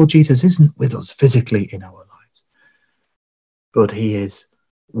 No, the Lord Jesus isn't with us physically in our lives, but he is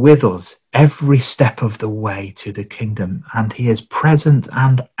with us every step of the way to the kingdom, and he is present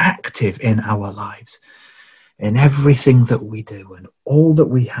and active in our lives, in everything that we do. And all that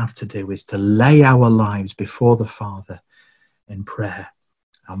we have to do is to lay our lives before the Father in prayer,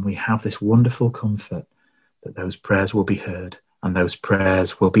 and we have this wonderful comfort that those prayers will be heard and those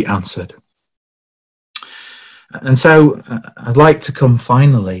prayers will be answered. And so I'd like to come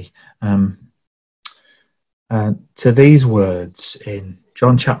finally to these words in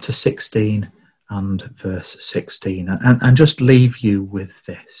John chapter 16 and verse 16, and just leave you with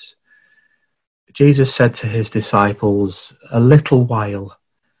this. Jesus said to his disciples, "A little while,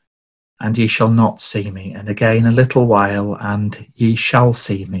 and ye shall not see me, and again a little while, and ye shall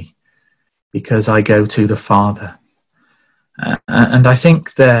see me, because I go to the Father." And I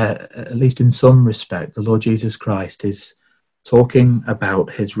think there, at least in some respect, the Lord Jesus Christ is talking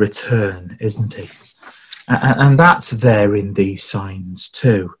about his return, isn't he? And that's there in these signs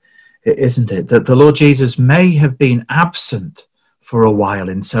too, isn't it? That the Lord Jesus may have been absent for a while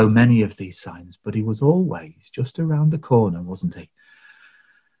in so many of these signs, but he was always just around the corner, wasn't he?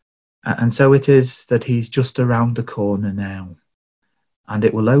 And so it is that he's just around the corner now. And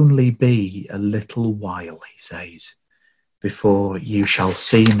it will only be a little while, he says, before you shall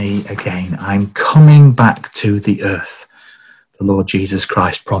see me again. I'm coming back to the earth, the Lord Jesus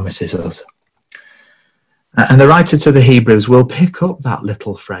Christ promises us. And the writer to the Hebrews will pick up that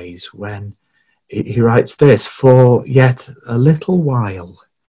little phrase when he writes this, "For yet a little while,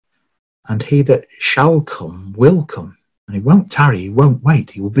 and he that shall come will come." And he won't tarry, he won't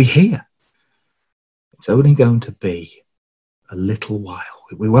wait, he will be here. It's only going to be a little while.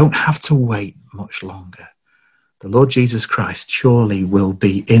 We won't have to wait much longer. The Lord Jesus Christ surely will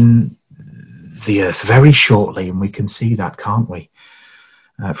be in the earth very shortly, and we can see that, can't we?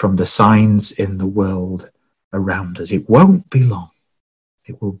 From the signs in the world around us. It won't be long.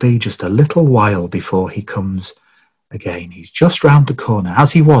 It will be just a little while before he comes again. He's just round the corner,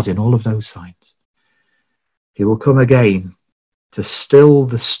 as he was in all of those signs. He will come again to still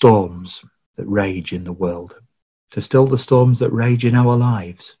the storms that rage in the world, to still the storms that rage in our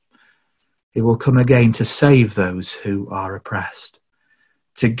lives. He will come again to save those who are oppressed,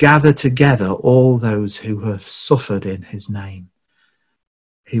 to gather together all those who have suffered in his name.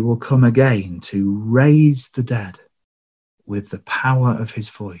 He will come again to raise the dead with the power of his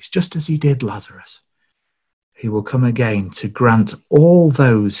voice, just as he did Lazarus. He will come again to grant all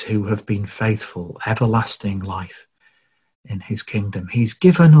those who have been faithful everlasting life in his kingdom. He's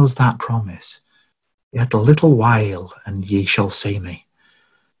given us that promise. Yet a little while, and ye shall see me.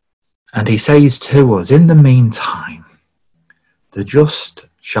 And he says to us, in the meantime, the just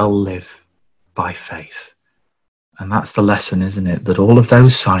shall live by faith. And that's the lesson, isn't it, that all of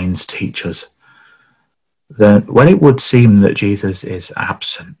those signs teach us. That when it would seem that Jesus is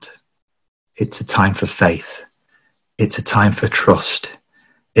absent, it's a time for faith. It's a time for trust.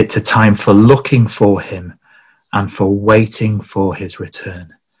 It's a time for looking for him and for waiting for his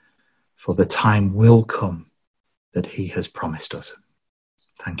return. For the time will come that he has promised us.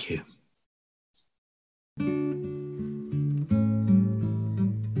 Thank you.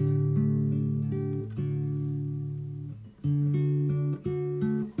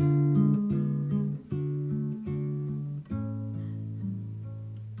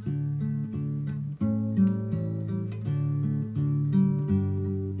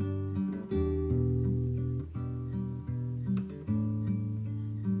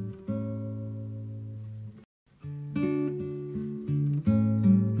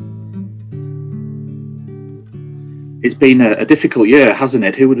 It's been a difficult year, hasn't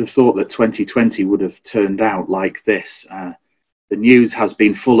it? Who would have thought that 2020 would have turned out like this? The news has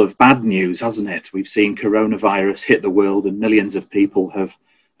been full of bad news, hasn't it? We've seen coronavirus hit the world and millions of people have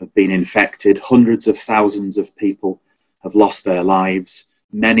been infected. Hundreds of thousands of people have lost their lives.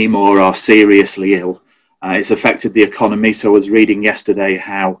 Many more are seriously ill. It's affected the economy. So I was reading yesterday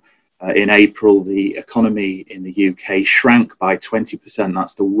how in April the economy in the UK shrank by 20%.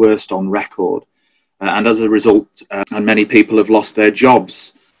 That's the worst on record. And as a result, and many people have lost their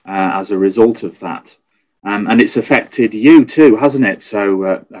jobs as a result of that. And it's affected you too, hasn't it?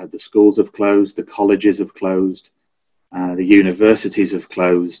 So the schools have closed, the colleges have closed, the universities have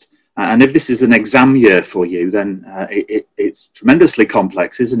closed. And if this is an exam year for you, then it's tremendously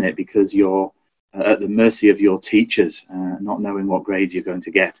complex, isn't it? Because you're at the mercy of your teachers, not knowing what grades you're going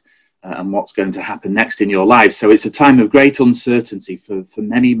to get and what's going to happen next in your life. So it's a time of great uncertainty for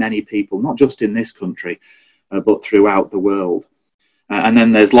many, many people, not just in this country, but throughout the world. And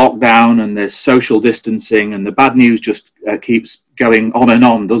then there's lockdown and there's social distancing, and the bad news just keeps going on and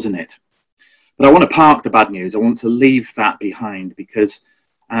on, doesn't it? But I want to park the bad news. I want to leave that behind, because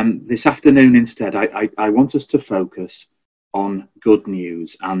this afternoon instead, I want us to focus on good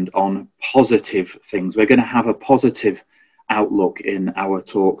news and on positive things. We're going to have a positive outlook in our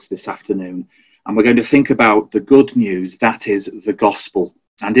talks this afternoon, and we're going to think about the good news, that is the gospel.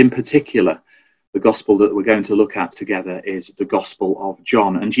 And in particular, the gospel that we're going to look at together is the Gospel of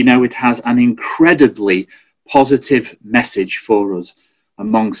John. And you know, it has an incredibly positive message for us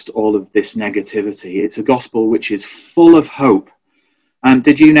amongst all of this negativity. It's a gospel which is full of hope. And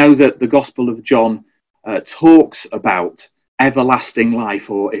did you know that the Gospel of John talks about everlasting life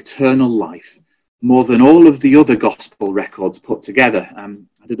or eternal life more than all of the other gospel records put together?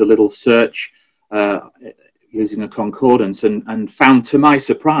 I did a little search using a concordance and found, to my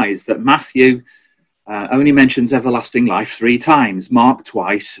surprise, that Matthew only mentions everlasting life 3 times, Mark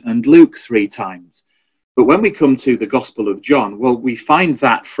twice, and Luke 3 times. But when we come to the Gospel of John, well, we find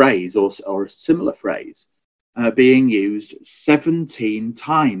that phrase or a similar phrase being used 17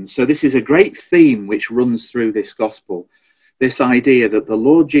 times. So this is a great theme which runs through this gospel, this idea that the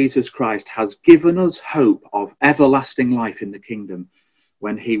Lord Jesus Christ has given us hope of everlasting life in the kingdom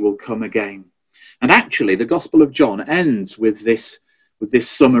when he will come again. And actually, the Gospel of John ends with this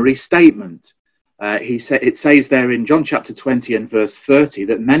summary statement. It says there in John chapter 20 and verse 30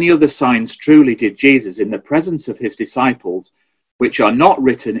 that many other signs truly did Jesus in the presence of his disciples, which are not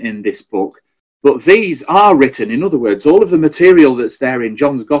written in this book, but these are written. In other words, all of the material that's there in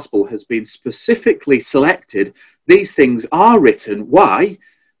John's Gospel has been specifically selected. These things are written. Why?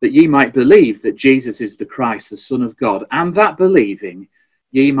 That ye might believe that Jesus is the Christ, the Son of God, and that believing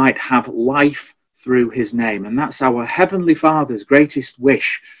ye might have life through his name. And that's our Heavenly Father's greatest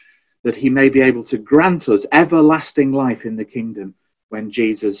wish, that he may be able to grant us everlasting life in the kingdom when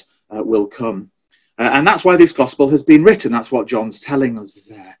Jesus will come. And that's why this gospel has been written. That's what John's telling us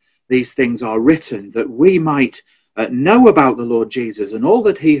there. These things are written that we might know about the Lord Jesus and all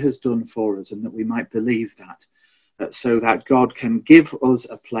that he has done for us, and that we might believe that, so that God can give us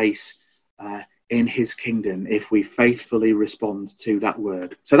a place in his kingdom if we faithfully respond to that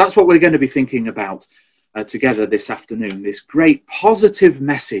word. So that's what we're going to be thinking about together this afternoon, this great positive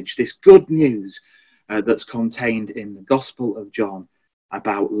message, this good news that's contained in the Gospel of John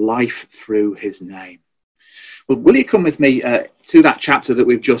about life through his name. Well, will you come with me to that chapter that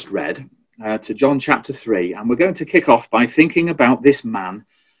we've just read, to John chapter 3, and we're going to kick off by thinking about this man,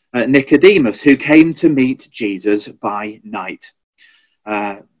 Nicodemus, who came to meet Jesus by night.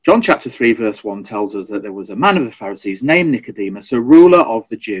 John chapter 3 verse 1 tells us that there was a man of the Pharisees named Nicodemus, a ruler of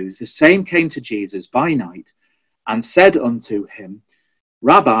the Jews. The same came to Jesus by night and said unto him,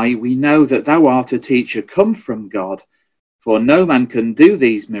 Rabbi, we know that thou art a teacher come from God, for no man can do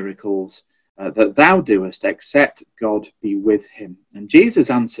these miracles that thou doest, except God be with him. And Jesus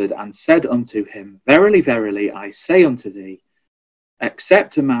answered and said unto him, Verily, verily, I say unto thee,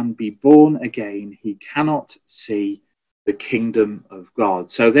 except a man be born again, he cannot see the kingdom of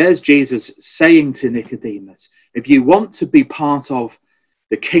God. So there's Jesus saying to Nicodemus, if you want to be part of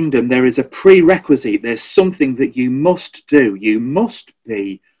the kingdom, there is a prerequisite. There's something that you must do. You must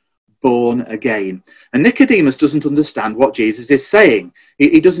be born again. And Nicodemus doesn't understand what Jesus is saying.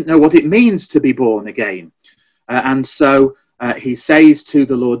 He doesn't know what it means to be born again. And so he says to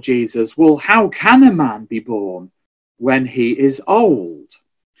the Lord Jesus, well, how can a man be born when he is old?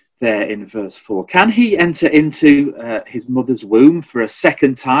 There in verse 4. Can he enter into his mother's womb for a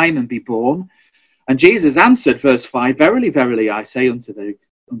second time and be born? And Jesus answered, verse 5, Verily, verily, I say unto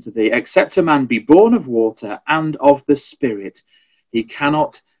thee, except a man be born of water and of the Spirit, he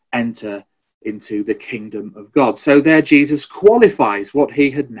cannot enter into the kingdom of God. So there Jesus qualifies what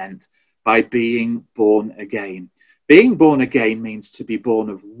he had meant by being born again. Being born again means to be born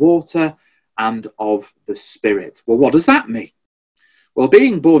of water and of the Spirit. Well, what does that mean? Well,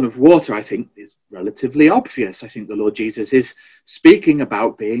 being born of water, I think, is relatively obvious. I think the Lord Jesus is speaking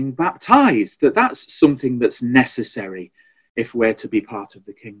about being baptized, that's something that's necessary if we're to be part of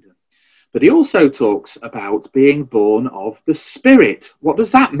the kingdom. But he also talks about being born of the Spirit. What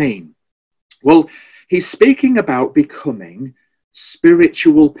does that mean? Well, he's speaking about becoming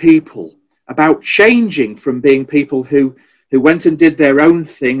spiritual people, about changing from being people who went and did their own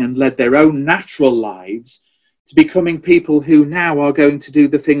thing and led their own natural lives, to becoming people who now are going to do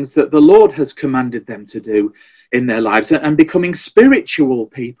the things that the Lord has commanded them to do in their lives, and becoming spiritual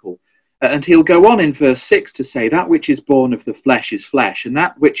people. And he'll go on in verse 6 to say, that which is born of the flesh is flesh, and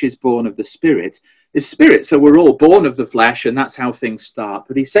that which is born of the Spirit is spirit. So we're all born of the flesh, and that's how things start.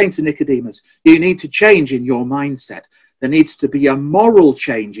 But he's saying to Nicodemus, you need to change in your mindset. There needs to be a moral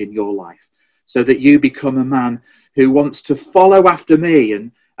change in your life so that you become a man who wants to follow after me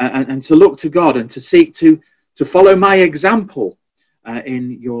and to look to God and to seek to follow my example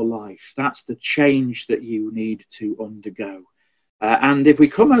in your life. That's the change that you need to undergo. And if we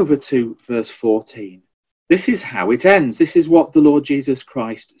come over to verse 14, this is how it ends. This is what the Lord Jesus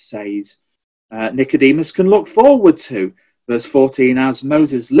Christ says Nicodemus can look forward to. Verse 14, as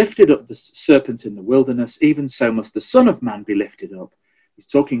Moses lifted up the serpent in the wilderness, even so must the Son of Man be lifted up. He's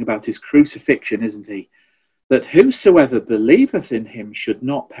talking about his crucifixion, isn't he? That whosoever believeth in him should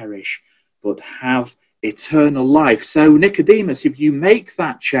not perish, but have eternal life. So Nicodemus, if you make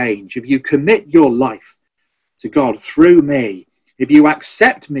that change, if you commit your life to God through me, if you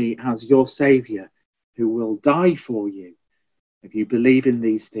accept me as your Saviour who will die for you, if you believe in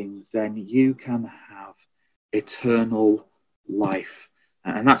these things, then you can have eternal life.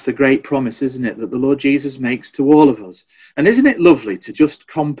 And that's the great promise, isn't it, that the Lord Jesus makes to all of us. And isn't it lovely to just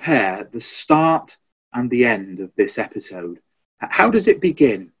compare the start and the end of this episode? How does it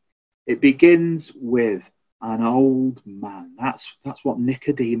begin? It begins with an old man. That's what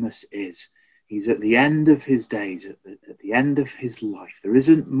Nicodemus is. He's at the end of his days, at the end of his life. There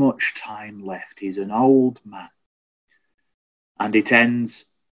isn't much time left. He's an old man. And it ends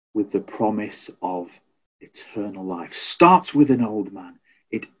with the promise of eternal life. Starts with an old man.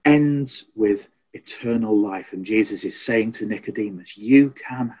 It ends with eternal life. And Jesus is saying to Nicodemus, you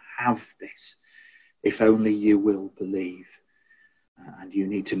can have this if only you will believe. And you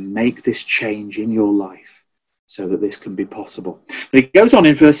need to make this change in your life so that this can be possible. But he goes on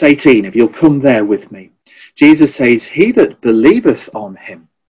in verse 18, if you'll come there with me. Jesus says, he that believeth on him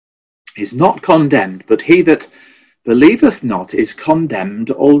is not condemned, but he that believeth not is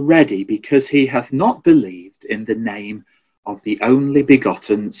condemned already, because he hath not believed in the name of the only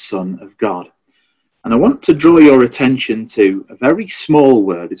begotten Son of God. And I want to draw your attention to a very small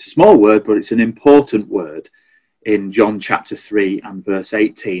word. It's a small word, but it's an important word in John chapter 3 and verse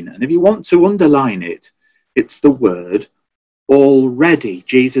 18. And if you want to underline it, it's the word already.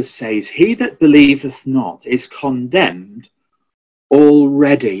 Jesus says, he that believeth not is condemned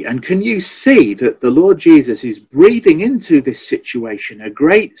already. And can you see that the Lord Jesus is breathing into this situation a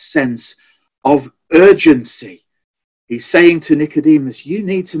great sense of urgency? He's saying to Nicodemus, you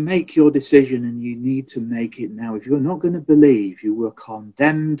need to make your decision, and you need to make it now. If you're not going to believe, you were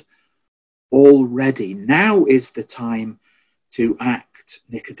condemned already. Now is the time to act,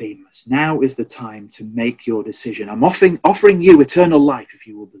 Nicodemus. Now is the time to make your decision. I'm offering you eternal life if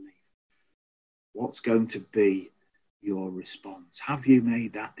you will believe. What's going to be your response? Have you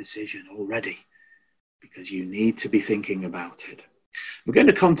made that decision already? Because you need to be thinking about it. We're going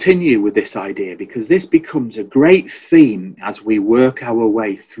to continue with this idea because this becomes a great theme as we work our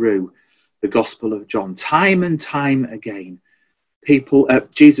way through the Gospel of John. Time and time again,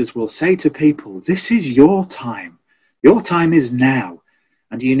 Jesus will say to people, this is your time. Your time is now.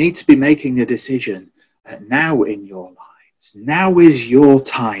 And you need to be making a decision now in your lives. Now is your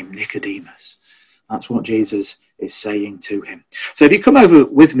time, Nicodemus. That's what Jesus is saying to him. So if you come over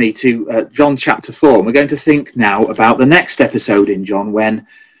with me to John chapter 4, and we're going to think now about the next episode in John when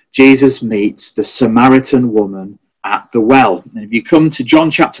Jesus meets the Samaritan woman at the well. And if you come to John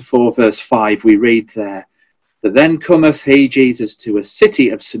chapter 4, verse 5, we read there, that then cometh he, Jesus, to a city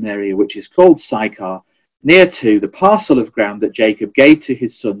of Samaria, which is called Sychar, near to the parcel of ground that Jacob gave to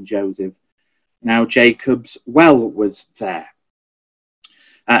his son Joseph. Now Jacob's well was there.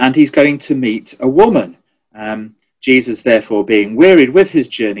 And he's going to meet a woman. Jesus, therefore, being wearied with his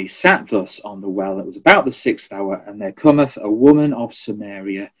journey, sat thus on the well. It was about the 6th hour, and there cometh a woman of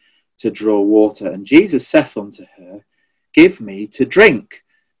Samaria to draw water. And Jesus saith unto her, give me to drink.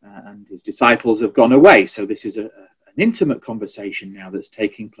 And his disciples have gone away. So this is an intimate conversation now that's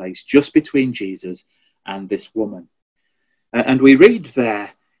taking place just between Jesus and this woman. And we read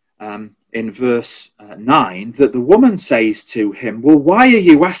there in verse 9 that the woman says to him, well, why are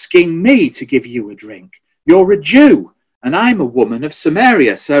you asking me to give you a drink? You're a Jew, and I'm a woman of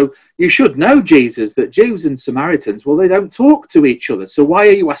Samaria. So you should know, Jesus, that Jews and Samaritans, well, they don't talk to each other. So why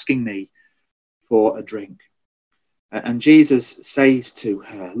are you asking me for a drink? And Jesus says to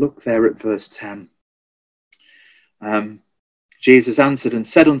her, look there at verse 10. Jesus answered and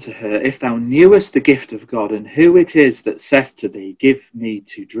said unto her, if thou knewest the gift of God, and who it is that saith to thee, give me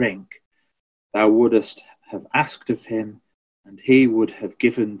to drink, thou wouldest have asked of him, and he would have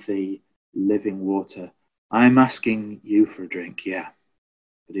given thee living water. I'm asking you for a drink, yeah.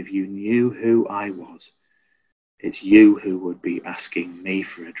 But if you knew who I was, it's you who would be asking me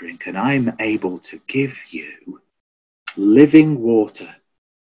for a drink, and I'm able to give you living water,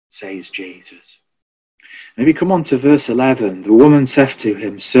 says Jesus. And if you come on to verse 11, the woman says to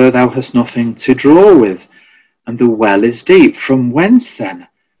him, Sir, thou hast nothing to draw with, and the well is deep. From whence then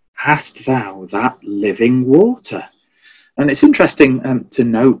hast thou that living water? And it's interesting to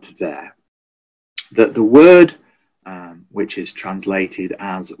note there that the word which is translated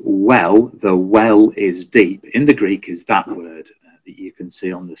as well, the well is deep, in the Greek is that word that you can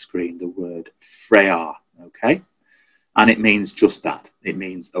see on the screen, the word phreia, okay? And it means just that. It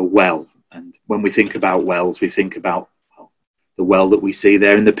means a well. And when we think about wells, we think about the well that we see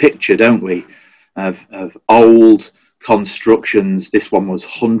there in the picture, don't we? Of old constructions. This one was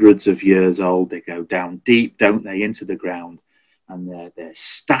hundreds of years old. They go down deep, don't they, into the ground. And they're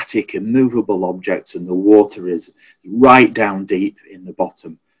static, immovable objects, and the water is right down deep in the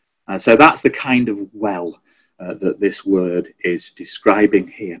bottom. So that's the kind of well that this word is describing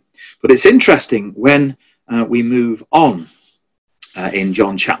here. But it's interesting when we move on in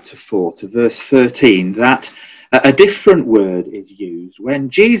John chapter 4 to verse 13 that a different word is used when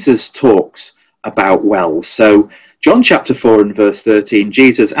Jesus talks about wells. So John chapter 4 and verse 13,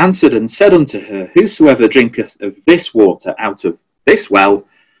 Jesus answered and said unto her, Whosoever drinketh of this water out of this well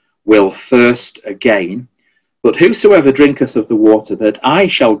will thirst again, but whosoever drinketh of the water that I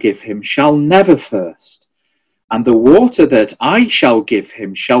shall give him shall never thirst. And the water that I shall give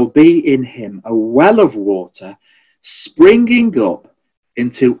him shall be in him a well of water springing up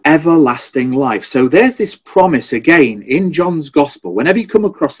into everlasting life. So there's this promise again in John's gospel. Whenever you come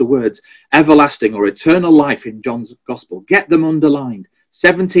across the words everlasting or eternal life in John's gospel, get them underlined.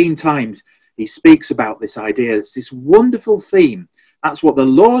 17 times he speaks about this idea. It's this wonderful theme. That's what the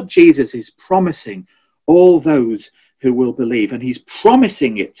Lord Jesus is promising all those who will believe. And he's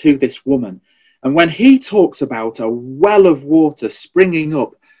promising it to this woman. And when he talks about a well of water springing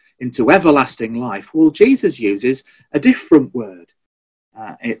up into everlasting life, well, Jesus uses a different word.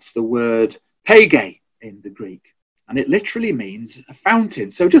 It's the word pege in the Greek, and it literally means a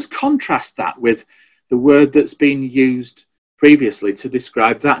fountain. So just contrast that with the word that's been used previously to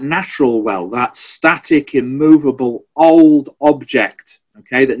describe that natural well, that static, immovable, old object,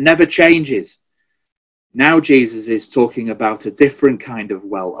 okay, that never changes. Now Jesus is talking about a different kind of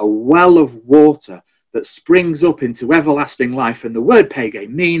well, a well of water that springs up into everlasting life. And the word pege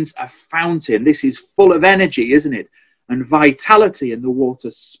means a fountain. This is full of energy, isn't it? And vitality, and the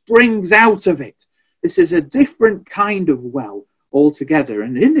water springs out of it. This is a different kind of well altogether.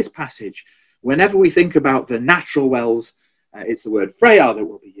 And in this passage, whenever we think about the natural wells, it's the word phreia that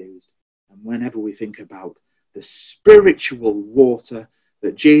will be used. And whenever we think about the spiritual water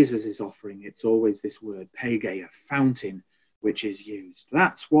that Jesus is offering, it's always this word pege, a fountain, which is used.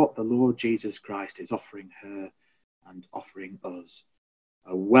 That's what the Lord Jesus Christ is offering her and offering us.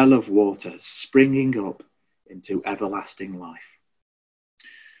 A well of water springing up into everlasting life.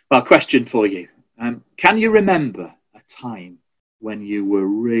 Well, question for you. Can you remember a time when you were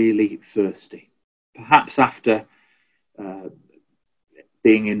really thirsty? Perhaps after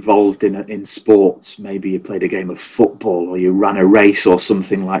being involved in sports. Maybe you played a game of football or you ran a race or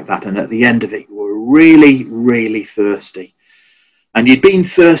something like that. And at the end of it, you were really, really thirsty. And you'd been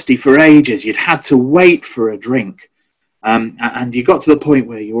thirsty for ages. You'd had to wait for a drink. And you got to the point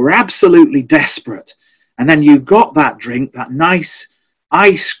where you were absolutely desperate. And then you got that drink, that nice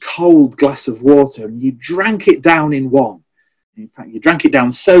ice-cold glass of water, and you drank it down in one. In fact, you drank it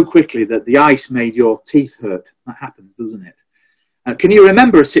down so quickly that the ice made your teeth hurt. That happens, doesn't it? Can you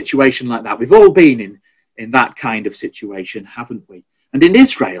remember a situation like that? We've all been in that kind of situation, haven't we? And in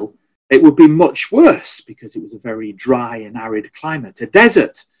Israel, it would be much worse because it was a very dry and arid climate, a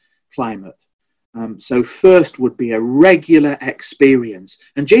desert climate. So thirst would be a regular experience.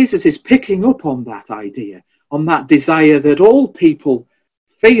 And Jesus is picking up on that idea, on that desire that all people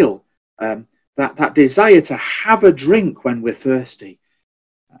feel, that desire to have a drink when we're thirsty.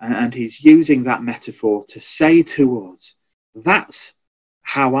 And he's using that metaphor to say to us, that's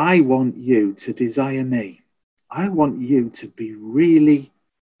how I want you to desire me. I want you to be really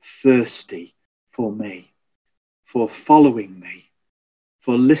thirsty for me, for following me,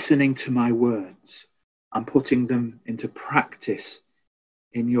 for listening to my words and putting them into practice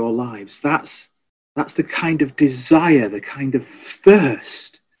in your lives. That's the kind of desire, the kind of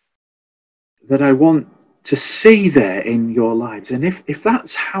thirst that I want to see there in your lives. And if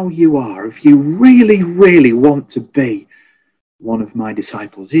that's how you are, if you really, really want to be one of my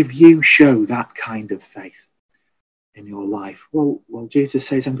disciples, if you show that kind of faith in your life, well, Jesus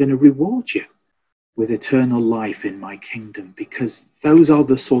says, I'm going to reward you with eternal life in my kingdom, because those are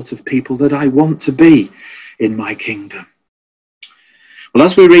the sort of people that I want to be in my kingdom. Well,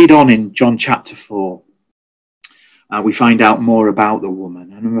 as we read on in John chapter 4, we find out more about the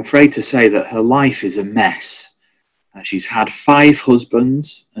woman, and I'm afraid to say that her life is a mess. She's had 5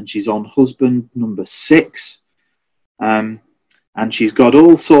 husbands, and she's on husband number 6, and she's got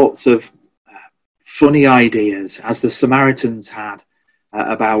all sorts of funny ideas, as the Samaritans had,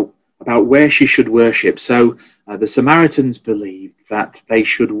 about where she should worship. So the Samaritans believed that they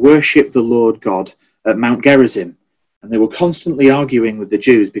should worship the Lord God at Mount Gerizim. And they were constantly arguing with the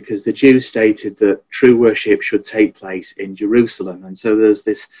Jews, because the Jews stated that true worship should take place in Jerusalem. And so there's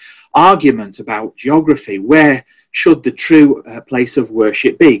this argument about geography. Where should the true place of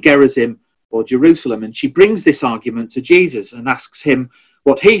worship be, Gerizim or Jerusalem? And she brings this argument to Jesus and asks him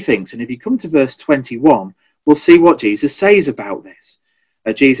what he thinks. And if you come to verse 21, we'll see what Jesus says about this.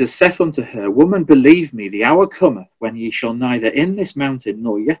 Jesus saith unto her, Woman, believe me, the hour cometh when ye shall neither in this mountain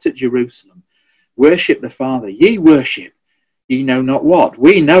nor yet at Jerusalem worship the Father. Ye worship, ye know not what.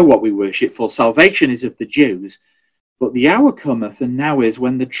 We know what we worship, for salvation is of the Jews. But the hour cometh, and now is,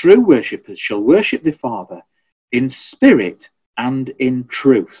 when the true worshippers shall worship the Father in spirit and in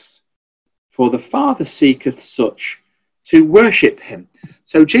truth. For the Father seeketh such to worship him.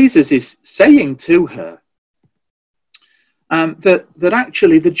 So Jesus is saying to her that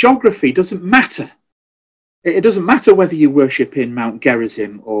actually the geography doesn't matter. It doesn't matter whether you worship in Mount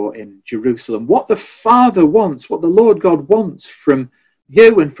Gerizim or in Jerusalem. What the Father wants, what the Lord God wants from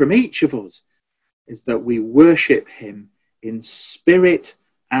you and from each of us, is that we worship him in spirit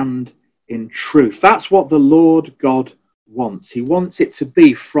and in truth. That's what the Lord God wants. He wants it to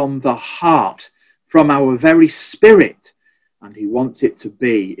be from the heart, from our very spirit, and he wants it to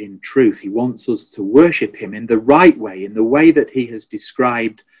be in truth. He wants us to worship him in the right way, in the way that he has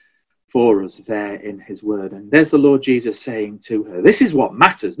described for us there in his word. And there's the Lord Jesus saying to her, this is what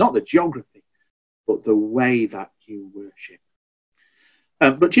matters, not the geography, but the way that you worship.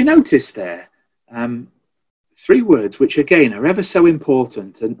 But you notice there 3 words which again are ever so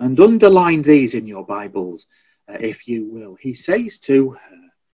important, and underline these in your Bibles, if you will. He says to her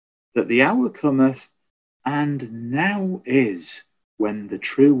that the hour cometh, and now is, when the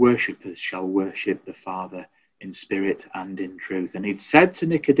true worshippers shall worship the Father in spirit and in truth. And he'd said to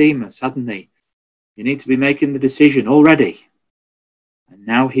Nicodemus, hadn't he, you need to be making the decision already. And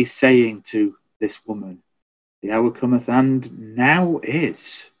now he's saying to this woman, the hour cometh, and now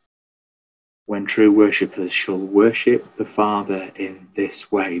is, when true worshippers shall worship the Father in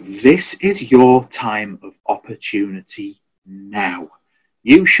this way. This is your time of opportunity now.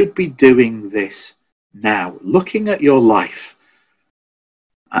 You should be doing this now, looking at your life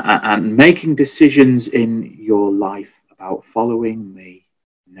and making decisions in your life about following me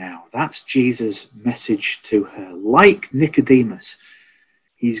now. That's Jesus' message to her. Like Nicodemus,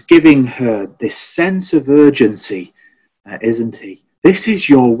 he's giving her this sense of urgency, isn't he? This is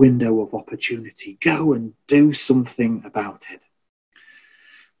your window of opportunity. Go and do something about it.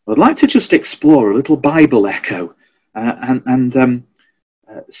 I'd like to just explore a little Bible echo and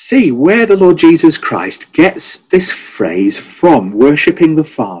see where the Lord Jesus Christ gets this phrase from, worshipping the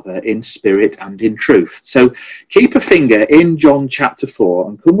Father in spirit and in truth. So keep a finger in John chapter 4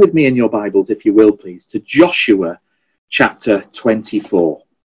 and come with me in your Bibles, if you will, please, to Joshua chapter 24.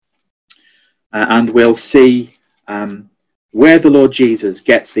 And we'll see where the Lord Jesus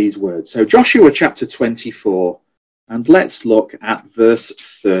gets these words. So Joshua chapter 24, and let's look at verse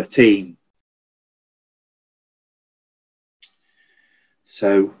 13.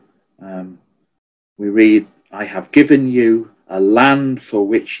 So we read, I have given you a land for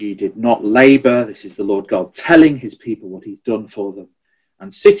which ye did not labour. This is the Lord God telling his people what he's done for them.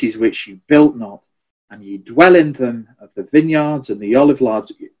 And cities which ye built not, and ye dwell in them, of the vineyards and the olive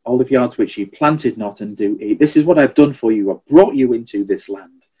yards which ye planted not and do eat. This is what I've done for you. I've brought you into this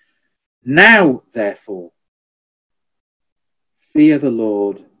land. Now, therefore, fear the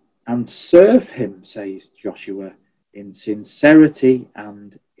Lord and serve him, says Joshua, in sincerity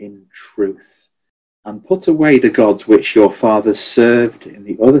and in truth. And put away the gods which your fathers served in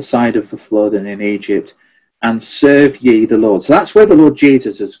the other side of the flood and in Egypt, and serve ye the Lord. So that's where the Lord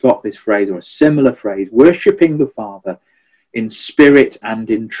Jesus has got this phrase, or a similar phrase, worshipping the Father in spirit and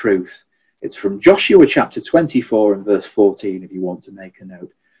in truth. It's from Joshua chapter 24 and verse 14, if you want to make a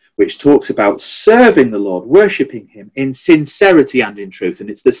note, which talks about serving the Lord, worshipping him in sincerity and in truth. And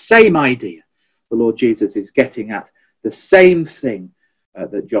it's the same idea. The Lord Jesus is getting at the same thing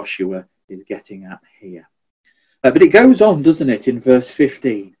that Joshua is getting at here. But it goes on, doesn't it, in verse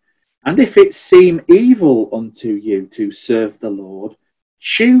 15. And if it seem evil unto you to serve the Lord,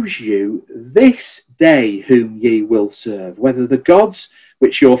 choose you this day whom ye will serve, whether the gods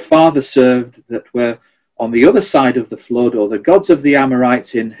which your father served that were on the other side of the flood, or the gods of the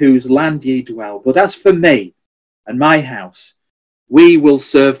Amorites in whose land ye dwell. But as for me and my house, we will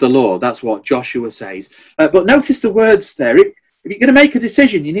serve the Lord. That's what Joshua says. But notice the words there. If you're going to make a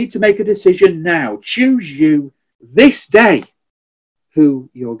decision, you need to make a decision now. Choose you this day who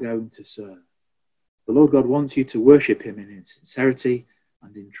you're going to serve. The Lord God wants you to worship him in sincerity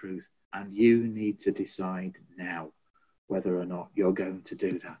and in truth, and you need to decide now whether or not you're going to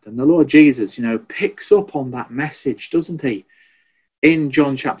do that. And the Lord Jesus, picks up on that message, doesn't he? In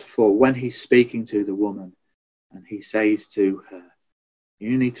John chapter 4, when he's speaking to the woman, and he says to her,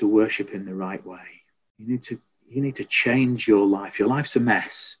 you need to worship in the right way. You need to change your life. Your life's a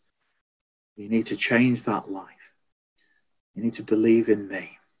mess. You need to change that life. You need to believe in me.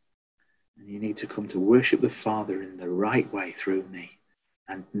 And you need to come to worship the Father in the right way through me.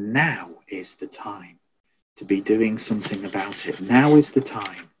 And now is the time to be doing something about it. Now is the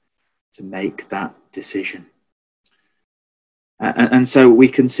time to make that decision. And so we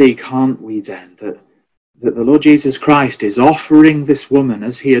can see, can't we then, that the Lord Jesus Christ is offering this woman,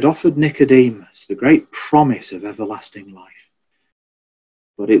 as he had offered Nicodemus, the great promise of everlasting life.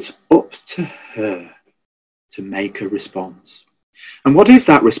 But it's up to her to make a response. And what is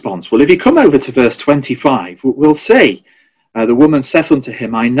that response? Well, if you come over to verse 25, we'll see. The woman saith unto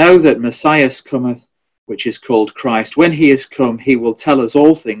him, I know that Messiah cometh, which is called Christ. When he is come, he will tell us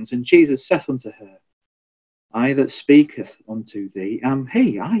all things. And Jesus saith unto her, I that speaketh unto thee am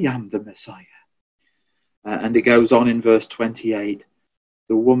he. I am the Messiah. And it goes on in verse 28.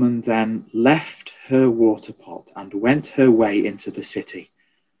 The woman then left her water pot and went her way into the city,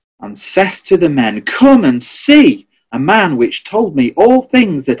 and saith to the men, come and see a man which told me all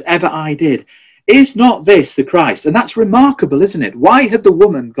things that ever I did. Is not this the Christ? And that's remarkable, isn't it? Why had the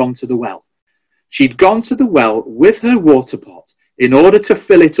woman gone to the well? She'd gone to the well with her water pot in order to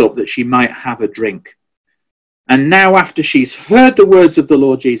fill it up that she might have a drink. And now, after she's heard the words of the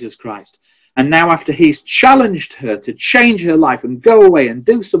Lord Jesus Christ, and now after he's challenged her to change her life and go away and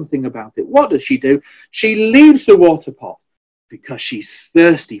do something about it, what does she do? She leaves the water pot because she's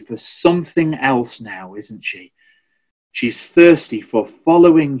thirsty for something else now, isn't she? She's thirsty for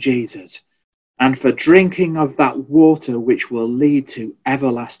following Jesus and for drinking of that water which will lead to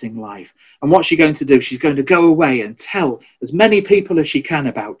everlasting life. And what's she going to do? She's going to go away and tell as many people as she can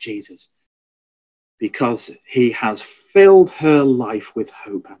about Jesus, because he has filled her life with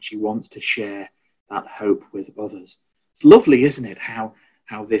hope, and she wants to share that hope with others. It's lovely, isn't it, how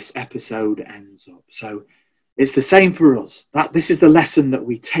this episode ends up. So it's the same for us. This is the lesson that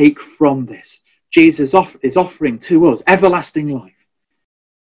we take from this. Jesus is offering to us everlasting life,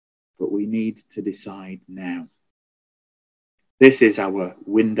 but we need to decide now. This is our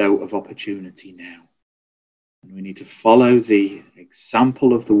window of opportunity now. And we need to follow the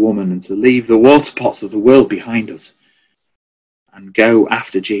example of the woman and to leave the water pots of the world behind us and go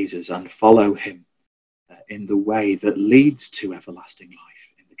after Jesus and follow him in the way that leads to everlasting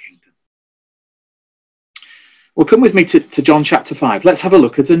life in the kingdom. Well, come with me to John chapter 5. Let's have a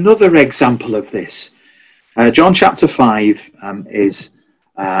look at another example of this. John chapter 5 is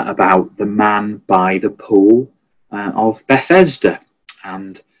about the man by the pool of Bethesda,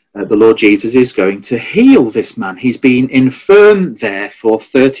 and the Lord Jesus is going to heal this man. He's been infirm there for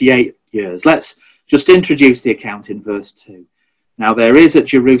 38 years. Let's just introduce the account in verse 2. Now there is at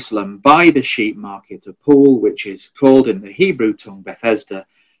Jerusalem by the sheep market a pool which is called in the Hebrew tongue Bethesda,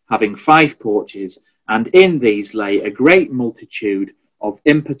 having 5 porches, and in these lay a great multitude of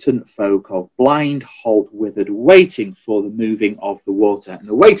impotent folk, of blind, halt, withered, waiting for the moving of the water. And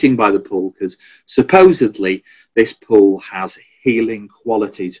they're waiting by the pool because supposedly this pool has healing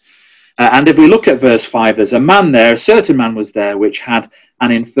qualities. And if we look at verse 5, there's a man there, a certain man was there, which had an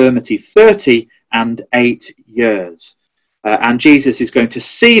infirmity 38 years. And Jesus is going to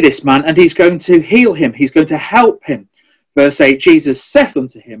see this man, and he's going to heal him. He's going to help him. Verse 8, Jesus saith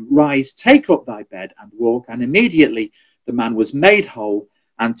unto him, rise, take up thy bed, and walk. And immediately the man was made whole,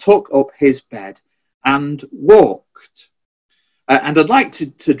 and took up his bed, and walked. And I'd like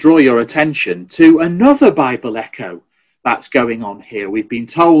to draw your attention to another Bible echo that's going on here. We've been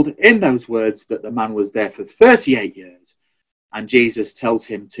told in those words that the man was there for 38 years, and Jesus tells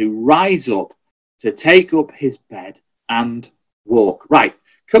him to rise up, to take up his bed and walk. Right,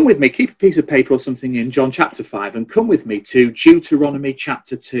 come with me, keep a piece of paper or something in John chapter 5, and come with me to Deuteronomy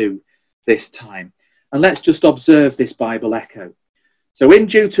chapter 2 this time. And let's just observe this Bible echo. So in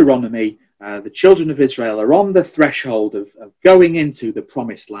Deuteronomy The children of Israel are on the threshold of going into the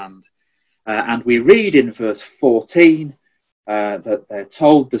promised land. And we read in verse 14 that they're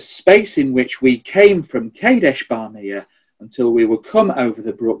told, the space in which we came from Kadesh Barnea until we were come over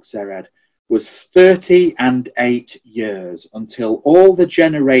the brook Zered was 38 years, until all the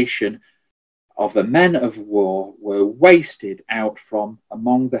generation of the men of war were wasted out from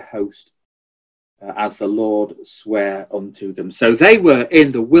among the host, as the Lord sware unto them. So they were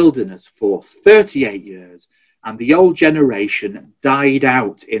in the wilderness for 38 years, and the old generation died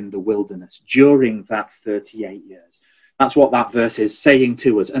out in the wilderness during that 38 years. That's what that verse is saying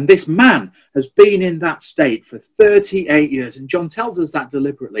to us. And this man has been in that state for 38 years. And John tells us that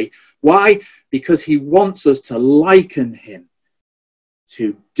deliberately. Why? Because he wants us to liken him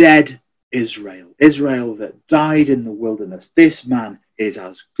to dead Israel. Israel that died in the wilderness. This man is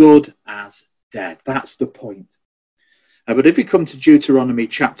as good as dead. That's the point. But if we come to Deuteronomy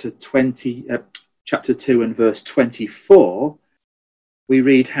chapter 2 and verse 24, we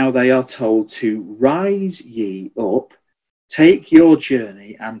read how they are told to rise ye up, take your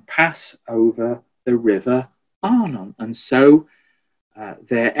journey and pass over the river Arnon. And so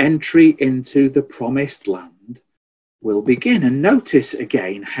their entry into the promised land will begin. And notice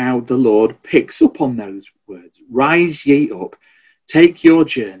again how the Lord picks up on those words. Rise ye up, take your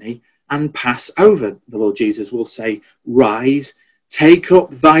journey and pass over. The Lord Jesus will say, rise, take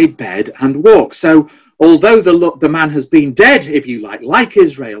up thy bed and walk. So although the man has been dead, if you like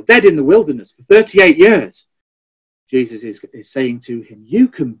Israel, dead in the wilderness for 38 years, Jesus is saying to him, you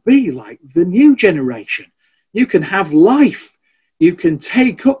can be like the new generation. You can have life. You can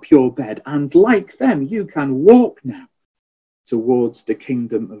take up your bed, and like them, you can walk now towards the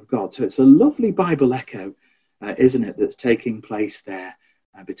kingdom of God. So it's a lovely Bible echo, isn't it, that's taking place there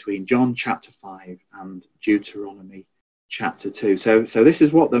between John chapter 5 and Deuteronomy chapter 2. So this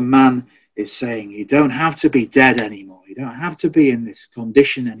is what the man is saying. You don't have to be dead anymore. You don't have to be in this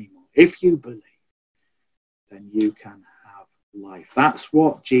condition anymore. If you believe, then you can have life. That's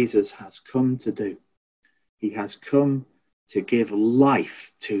what Jesus has come to do. He has come to give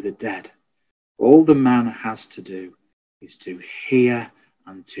life to the dead. All the man has to do is to hear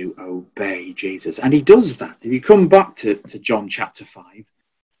and to obey Jesus. And he does that. If you come back to John chapter 5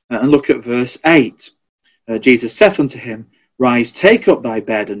 and look at verse 8, Jesus saith unto him, rise, take up thy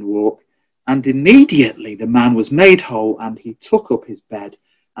bed and walk. And immediately the man was made whole, and he took up his bed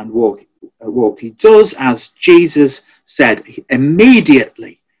and walked. He does as Jesus said.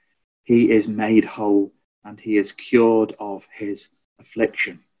 Immediately he is made whole, and he is cured of his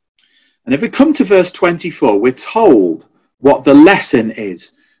affliction. And if we come to verse 24, we're told what the lesson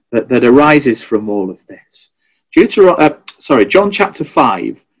is that arises from all of this. John chapter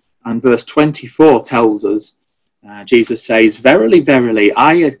 5 and verse 24 tells us, Jesus says, verily, verily,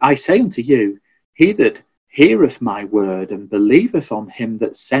 I say unto you, he that heareth my word and believeth on him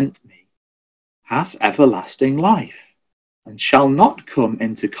that sent me hath everlasting life, and shall not come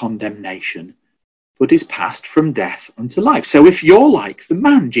into condemnation, but is passed from death unto life. So if you're like the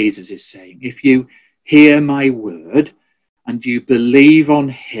man, Jesus is saying, if you hear my word and you believe on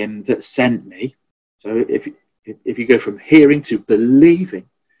him that sent me, so if you go from hearing to believing,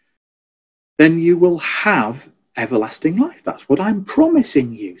 then you will have everlasting life. That's what I'm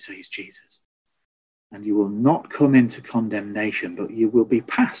promising you, says Jesus. And you will not come into condemnation, but you will be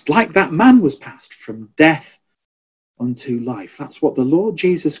passed, like that man was passed, from death unto life. That's what the Lord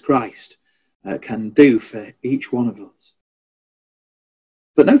Jesus Christ can do for each one of us.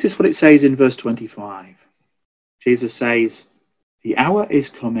 But notice what it says in verse 25. Jesus says, the hour is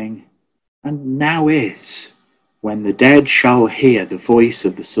coming, and now is, when the dead shall hear the voice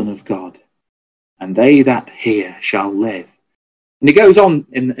of the Son of God, and they that hear shall live. And he goes on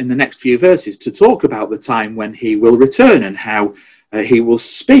in the next few verses to talk about the time when he will return and how he will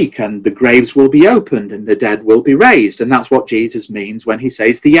speak and the graves will be opened and the dead will be raised. And that's what Jesus means when he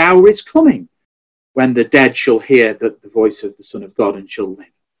says the hour is coming when the dead shall hear the voice of the Son of God and shall live.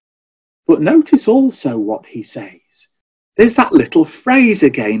 But notice also what he says. There's that little phrase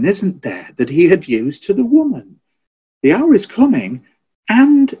again, isn't there, that he had used to the woman. The hour is coming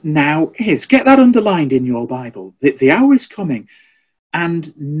and now is. Get that underlined in your Bible. The hour is coming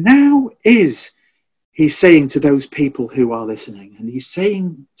and now is, he's saying to those people who are listening, and he's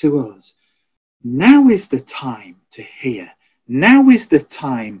saying to us, now is the time to hear. Now is the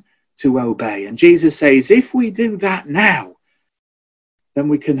time to obey. And Jesus says, if we do that now, then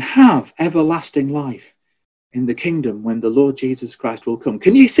we can have everlasting life in the kingdom when the Lord Jesus Christ will come.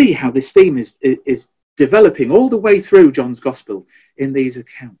 Can you see how this theme is developing all the way through John's Gospel in these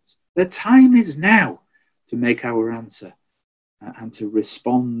accounts? The time is now to make our answer and to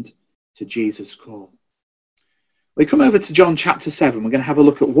respond to Jesus' call. We come over to John chapter 7. We're going to have a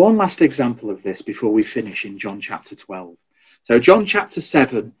look at one last example of this before we finish in John chapter 12. So John chapter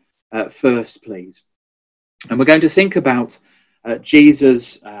 7 first, please. And we're going to think about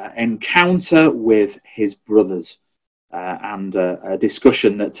Jesus' encounter with his brothers and a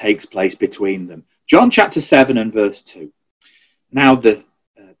discussion that takes place between them. John chapter 7 and verse 2. Now the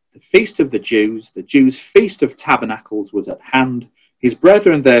feast of the Jews' feast of tabernacles was at hand. His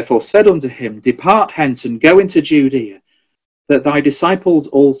brethren therefore said unto him, Depart hence and go into Judea, that thy disciples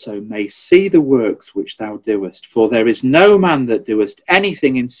also may see the works which thou doest. For there is no man that doeth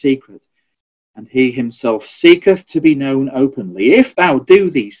anything in secret, and he himself seeketh to be known openly. If thou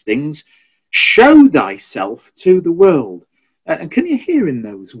do these things, show thyself to the world. And can you hear in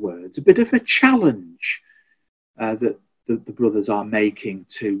those words a bit of a challenge that the brothers are making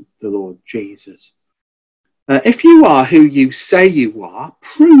to the Lord Jesus? If you are who you say you are,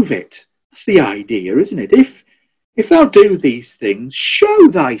 prove it. That's the idea, isn't it? If thou do these things, show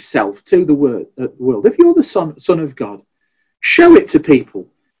thyself to the world. If you're the son of God, show it to people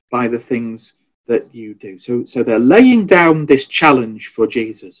by the things that you do. So they're laying down this challenge for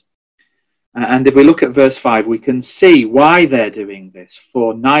Jesus. And if we look at verse 5, we can see why they're doing this.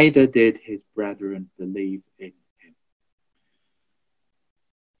 For neither did his brethren believe in him.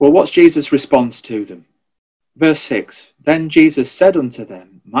 Well, what's Jesus' response to them? Verse 6, Then Jesus said unto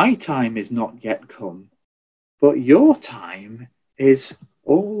them, My time is not yet come, but your time is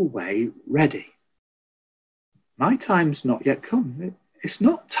always ready. My time's not yet come. It's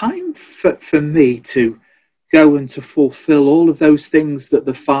not time for me to go and to fulfill all of those things that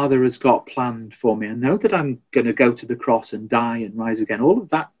the Father has got planned for me. I know that I'm going to go to the cross and die and rise again. All of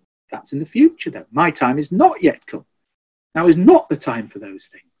that's in the future, though. My time is not yet come. Now is not the time for those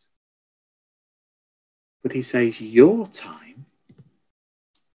things. But he says, your time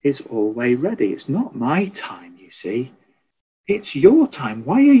is always ready. It's not my time, you see. It's your time.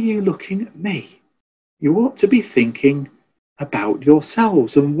 Why are you looking at me? You ought to be thinking about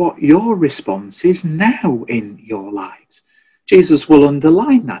yourselves and what your response is now in your lives. Jesus will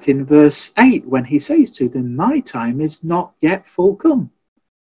underline that in verse 8 when he says to them, My time is not yet full come.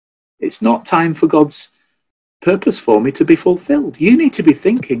 It's not time for God's purpose for me to be fulfilled. You need to be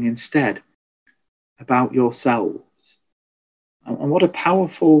thinking instead about yourselves. And what a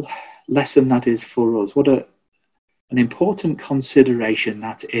powerful lesson that is for us. What an important consideration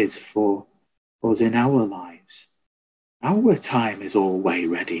that is for us in our lives. Our time is always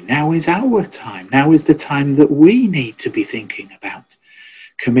ready. Now is our time. Now is the time that we need to be thinking about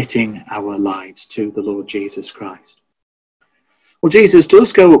committing our lives to the Lord Jesus Christ. Well, Jesus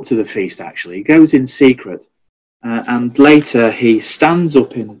does go up to the feast, actually. He goes in secret. And later he stands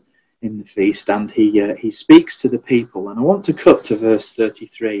up in the feast and he speaks to the people. And I want to cut to verse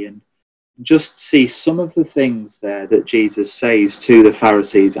 33 and just see some of the things there that Jesus says to the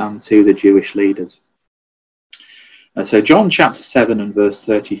Pharisees and to the Jewish leaders. So John chapter 7 and verse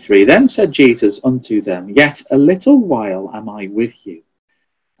 33, Then said Jesus unto them, Yet a little while am I with you,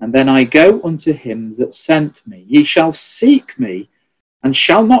 and then I go unto him that sent me. Ye shall seek me, and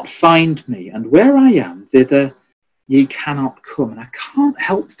shall not find me, and where I am, thither ye cannot come. And I can't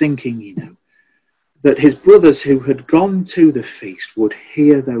help thinking, that his brothers who had gone to the feast would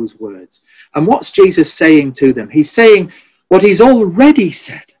hear those words. And what's Jesus saying to them? He's saying what he's already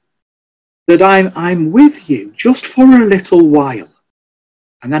said, that I'm with you just for a little while.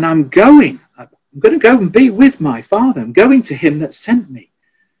 And then I'm going to go and be with my Father. I'm going to him that sent me.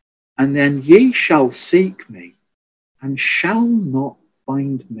 And then ye shall seek me and shall not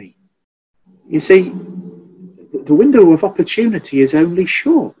find me. You see, the window of opportunity is only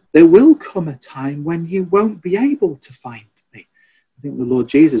short. There will come a time when you won't be able to find me. I think the Lord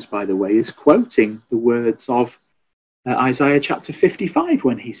Jesus, by the way, is quoting the words of Isaiah chapter 55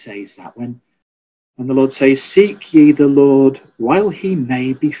 when he says that, when the Lord says, Seek ye the Lord while he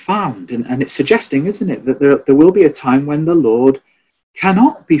may be found. And it's suggesting, isn't it, that there will be a time when the Lord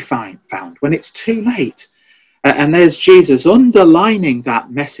cannot be found, when it's too late. And there's Jesus underlining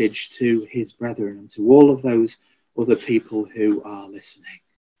that message to his brethren and to all of those other people who are listening.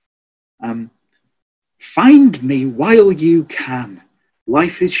 Find me while you can.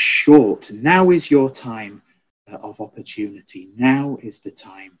 Life is short. Now is your time of opportunity. Now is the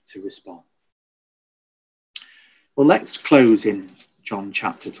time to respond. Well, let's close in John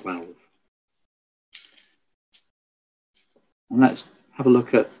chapter 12. And let's have a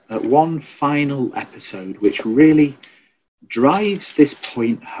look at one final episode which really drives this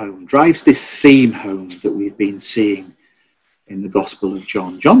point home, drives this theme home that we've been seeing in the Gospel of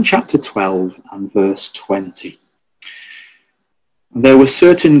John. John chapter 12 and verse 20. And there were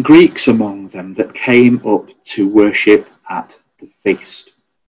certain Greeks among them that came up to worship at the feast.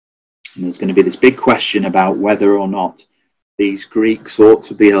 And there's going to be this big question about whether or not these Greeks ought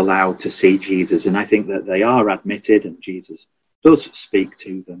to be allowed to see Jesus. And I think that they are admitted, and Jesus does speak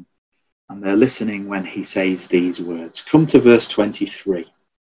to them. And they're listening when he says these words. Come to verse 23.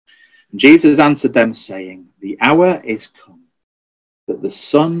 And Jesus answered them, saying, the hour is come that the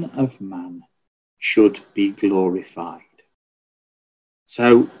Son of Man should be glorified.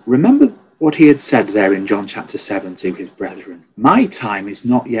 So remember what he had said there in John chapter 7 to his brethren. My time is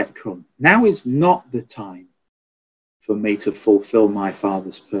not yet come. Now is not the time for me to fulfill my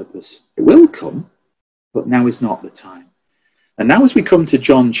Father's purpose. It will come, but now is not the time. And now as we come to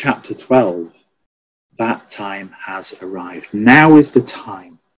John chapter 12, that time has arrived. Now is the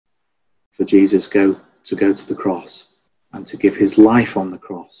time for Jesus to go to the cross and to give his life on the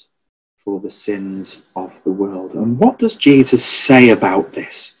cross for the sins of the world. And what does Jesus say about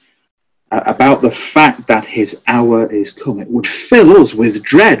this? About the fact that his hour is come. It would fill us with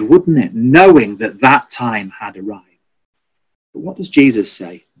dread, wouldn't it? Knowing that that time had arrived. But what does Jesus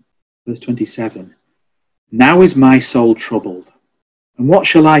say? Verse 27. Now is my soul troubled. And what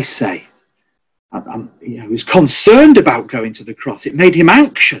shall I say? He was concerned about going to the cross. It made him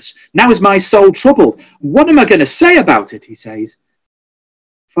anxious. Now is my soul troubled. What am I going to say about it? He says,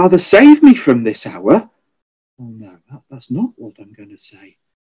 Father, save me from this hour. Oh no, that's not what I'm going to say.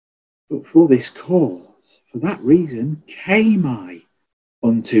 But for this cause, for that reason, came I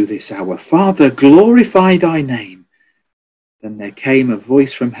unto this hour. Father, glorify thy name. Then there came a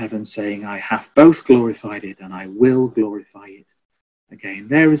voice from heaven saying, I have both glorified it and I will glorify it again.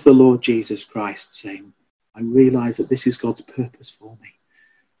 There is the Lord Jesus Christ saying, I realize that this is God's purpose for me.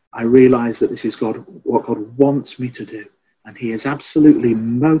 I realize that this is what God wants me to do. And he is absolutely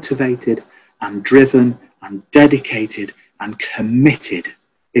motivated and driven and dedicated and committed,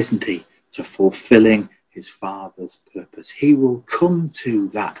 isn't he, to fulfilling his Father's purpose. He will come to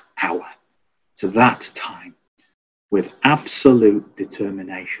that hour, to that time, with absolute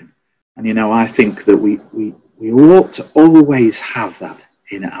determination. And I think that we ought to always have that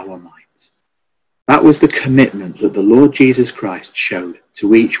in our minds. That was the commitment that the Lord Jesus Christ showed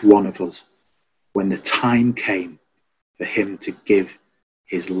to each one of us when the time came for him to give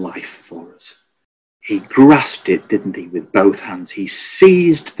his life for us. He grasped it, didn't he, with both hands. He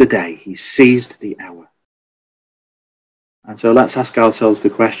seized the day. He seized the hour. And so let's ask ourselves the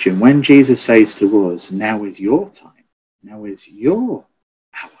question, when Jesus says to us, now is your time, now is your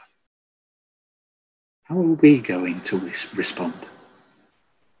hour, how are we going to respond?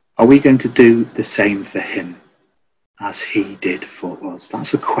 Are we going to do the same for him as he did for us?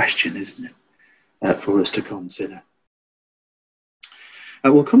 That's a question, isn't it, for us to consider.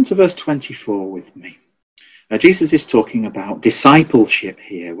 We'll come to verse 24 with me. Jesus is talking about discipleship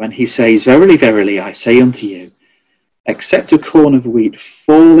here when he says, verily, verily, I say unto you, except a corn of wheat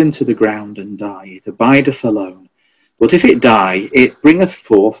fall into the ground and die, it abideth alone. But if it die, it bringeth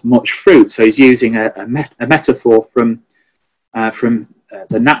forth much fruit. So he's using a metaphor from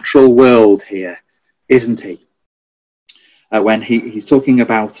the natural world here, isn't he? When he's talking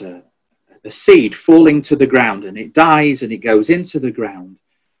about the seed falling to the ground, and it dies and it goes into the ground.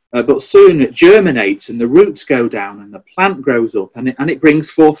 But soon it germinates and the roots go down and the plant grows up and it brings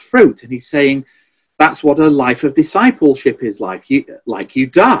forth fruit. And he's saying that's what a life of discipleship is like. You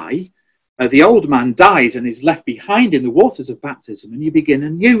die, the old man dies and is left behind in the waters of baptism, and you begin a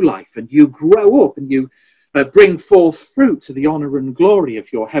new life and you grow up and you bring forth fruit to the honor and glory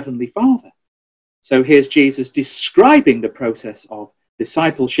of your heavenly Father. So here's Jesus describing the process of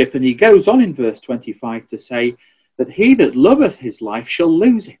discipleship, and he goes on in verse 25 to say that he that loveth his life shall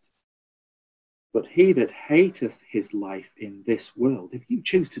lose it. But he that hateth his life in this world, if you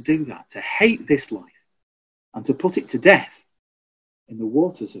choose to do that, to hate this life and to put it to death in the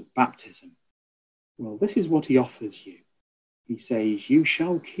waters of baptism, well, this is what he offers you. He says, you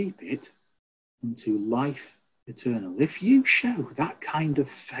shall keep it unto life eternal. If you show that kind of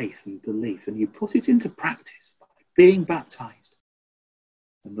faith and belief and you put it into practice by being baptized,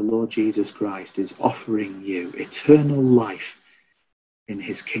 then the Lord Jesus Christ is offering you eternal life in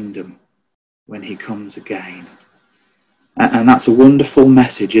his kingdom when he comes again. And that's a wonderful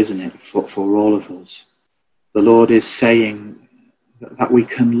message, isn't it, for all of us. The Lord is saying that we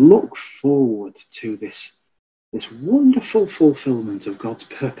can look forward to this wonderful fulfillment of God's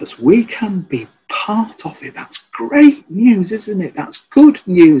purpose. We can be part of it. That's great news, isn't it? That's good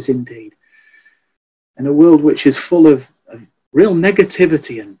news indeed. In a world which is full of real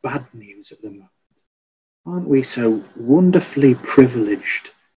negativity and bad news at the moment, aren't we so wonderfully privileged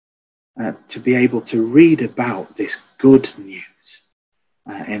to be able to read about this good news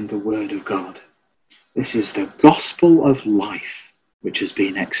in the Word of God. This is the gospel of life, which has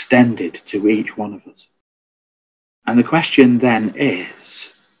been extended to each one of us. And the question then is,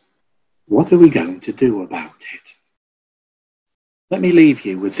 what are we going to do about it? Let me leave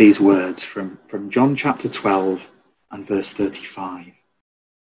you with these words from John chapter 12 and verse 35.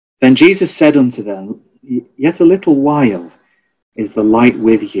 Then Jesus said unto them, Yet a little while is the light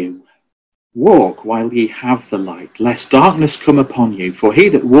with you. Walk while ye have the light, lest darkness come upon you. For he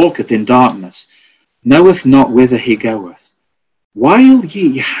that walketh in darkness knoweth not whither he goeth. While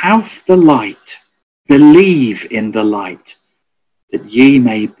ye have the light, believe in the light, that ye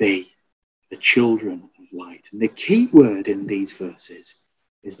may be the children of light. And the key word in these verses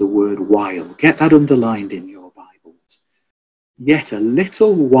is the word while. Get that underlined in your Bibles. Yet a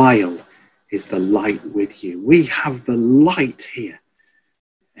little while is the light with you. We have the light here.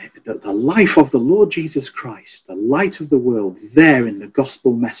 The life of the Lord Jesus Christ, the light of the world, there in the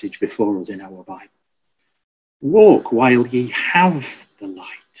gospel message before us in our Bible. Walk while ye have the light.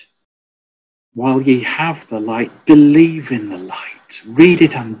 While ye have the light, believe in the light. Read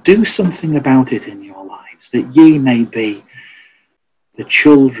it and do something about it in your lives, that ye may be the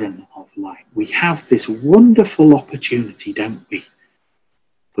children of light. We have this wonderful opportunity, don't we?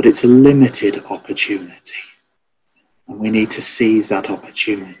 But it's a limited opportunity. And we need to seize that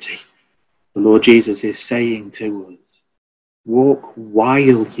opportunity. The Lord Jesus is saying to us, walk while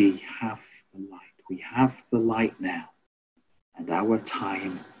ye have the light. We have the light now, and our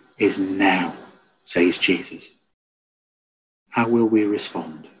time is now, says Jesus. How will we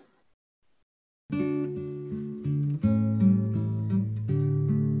respond?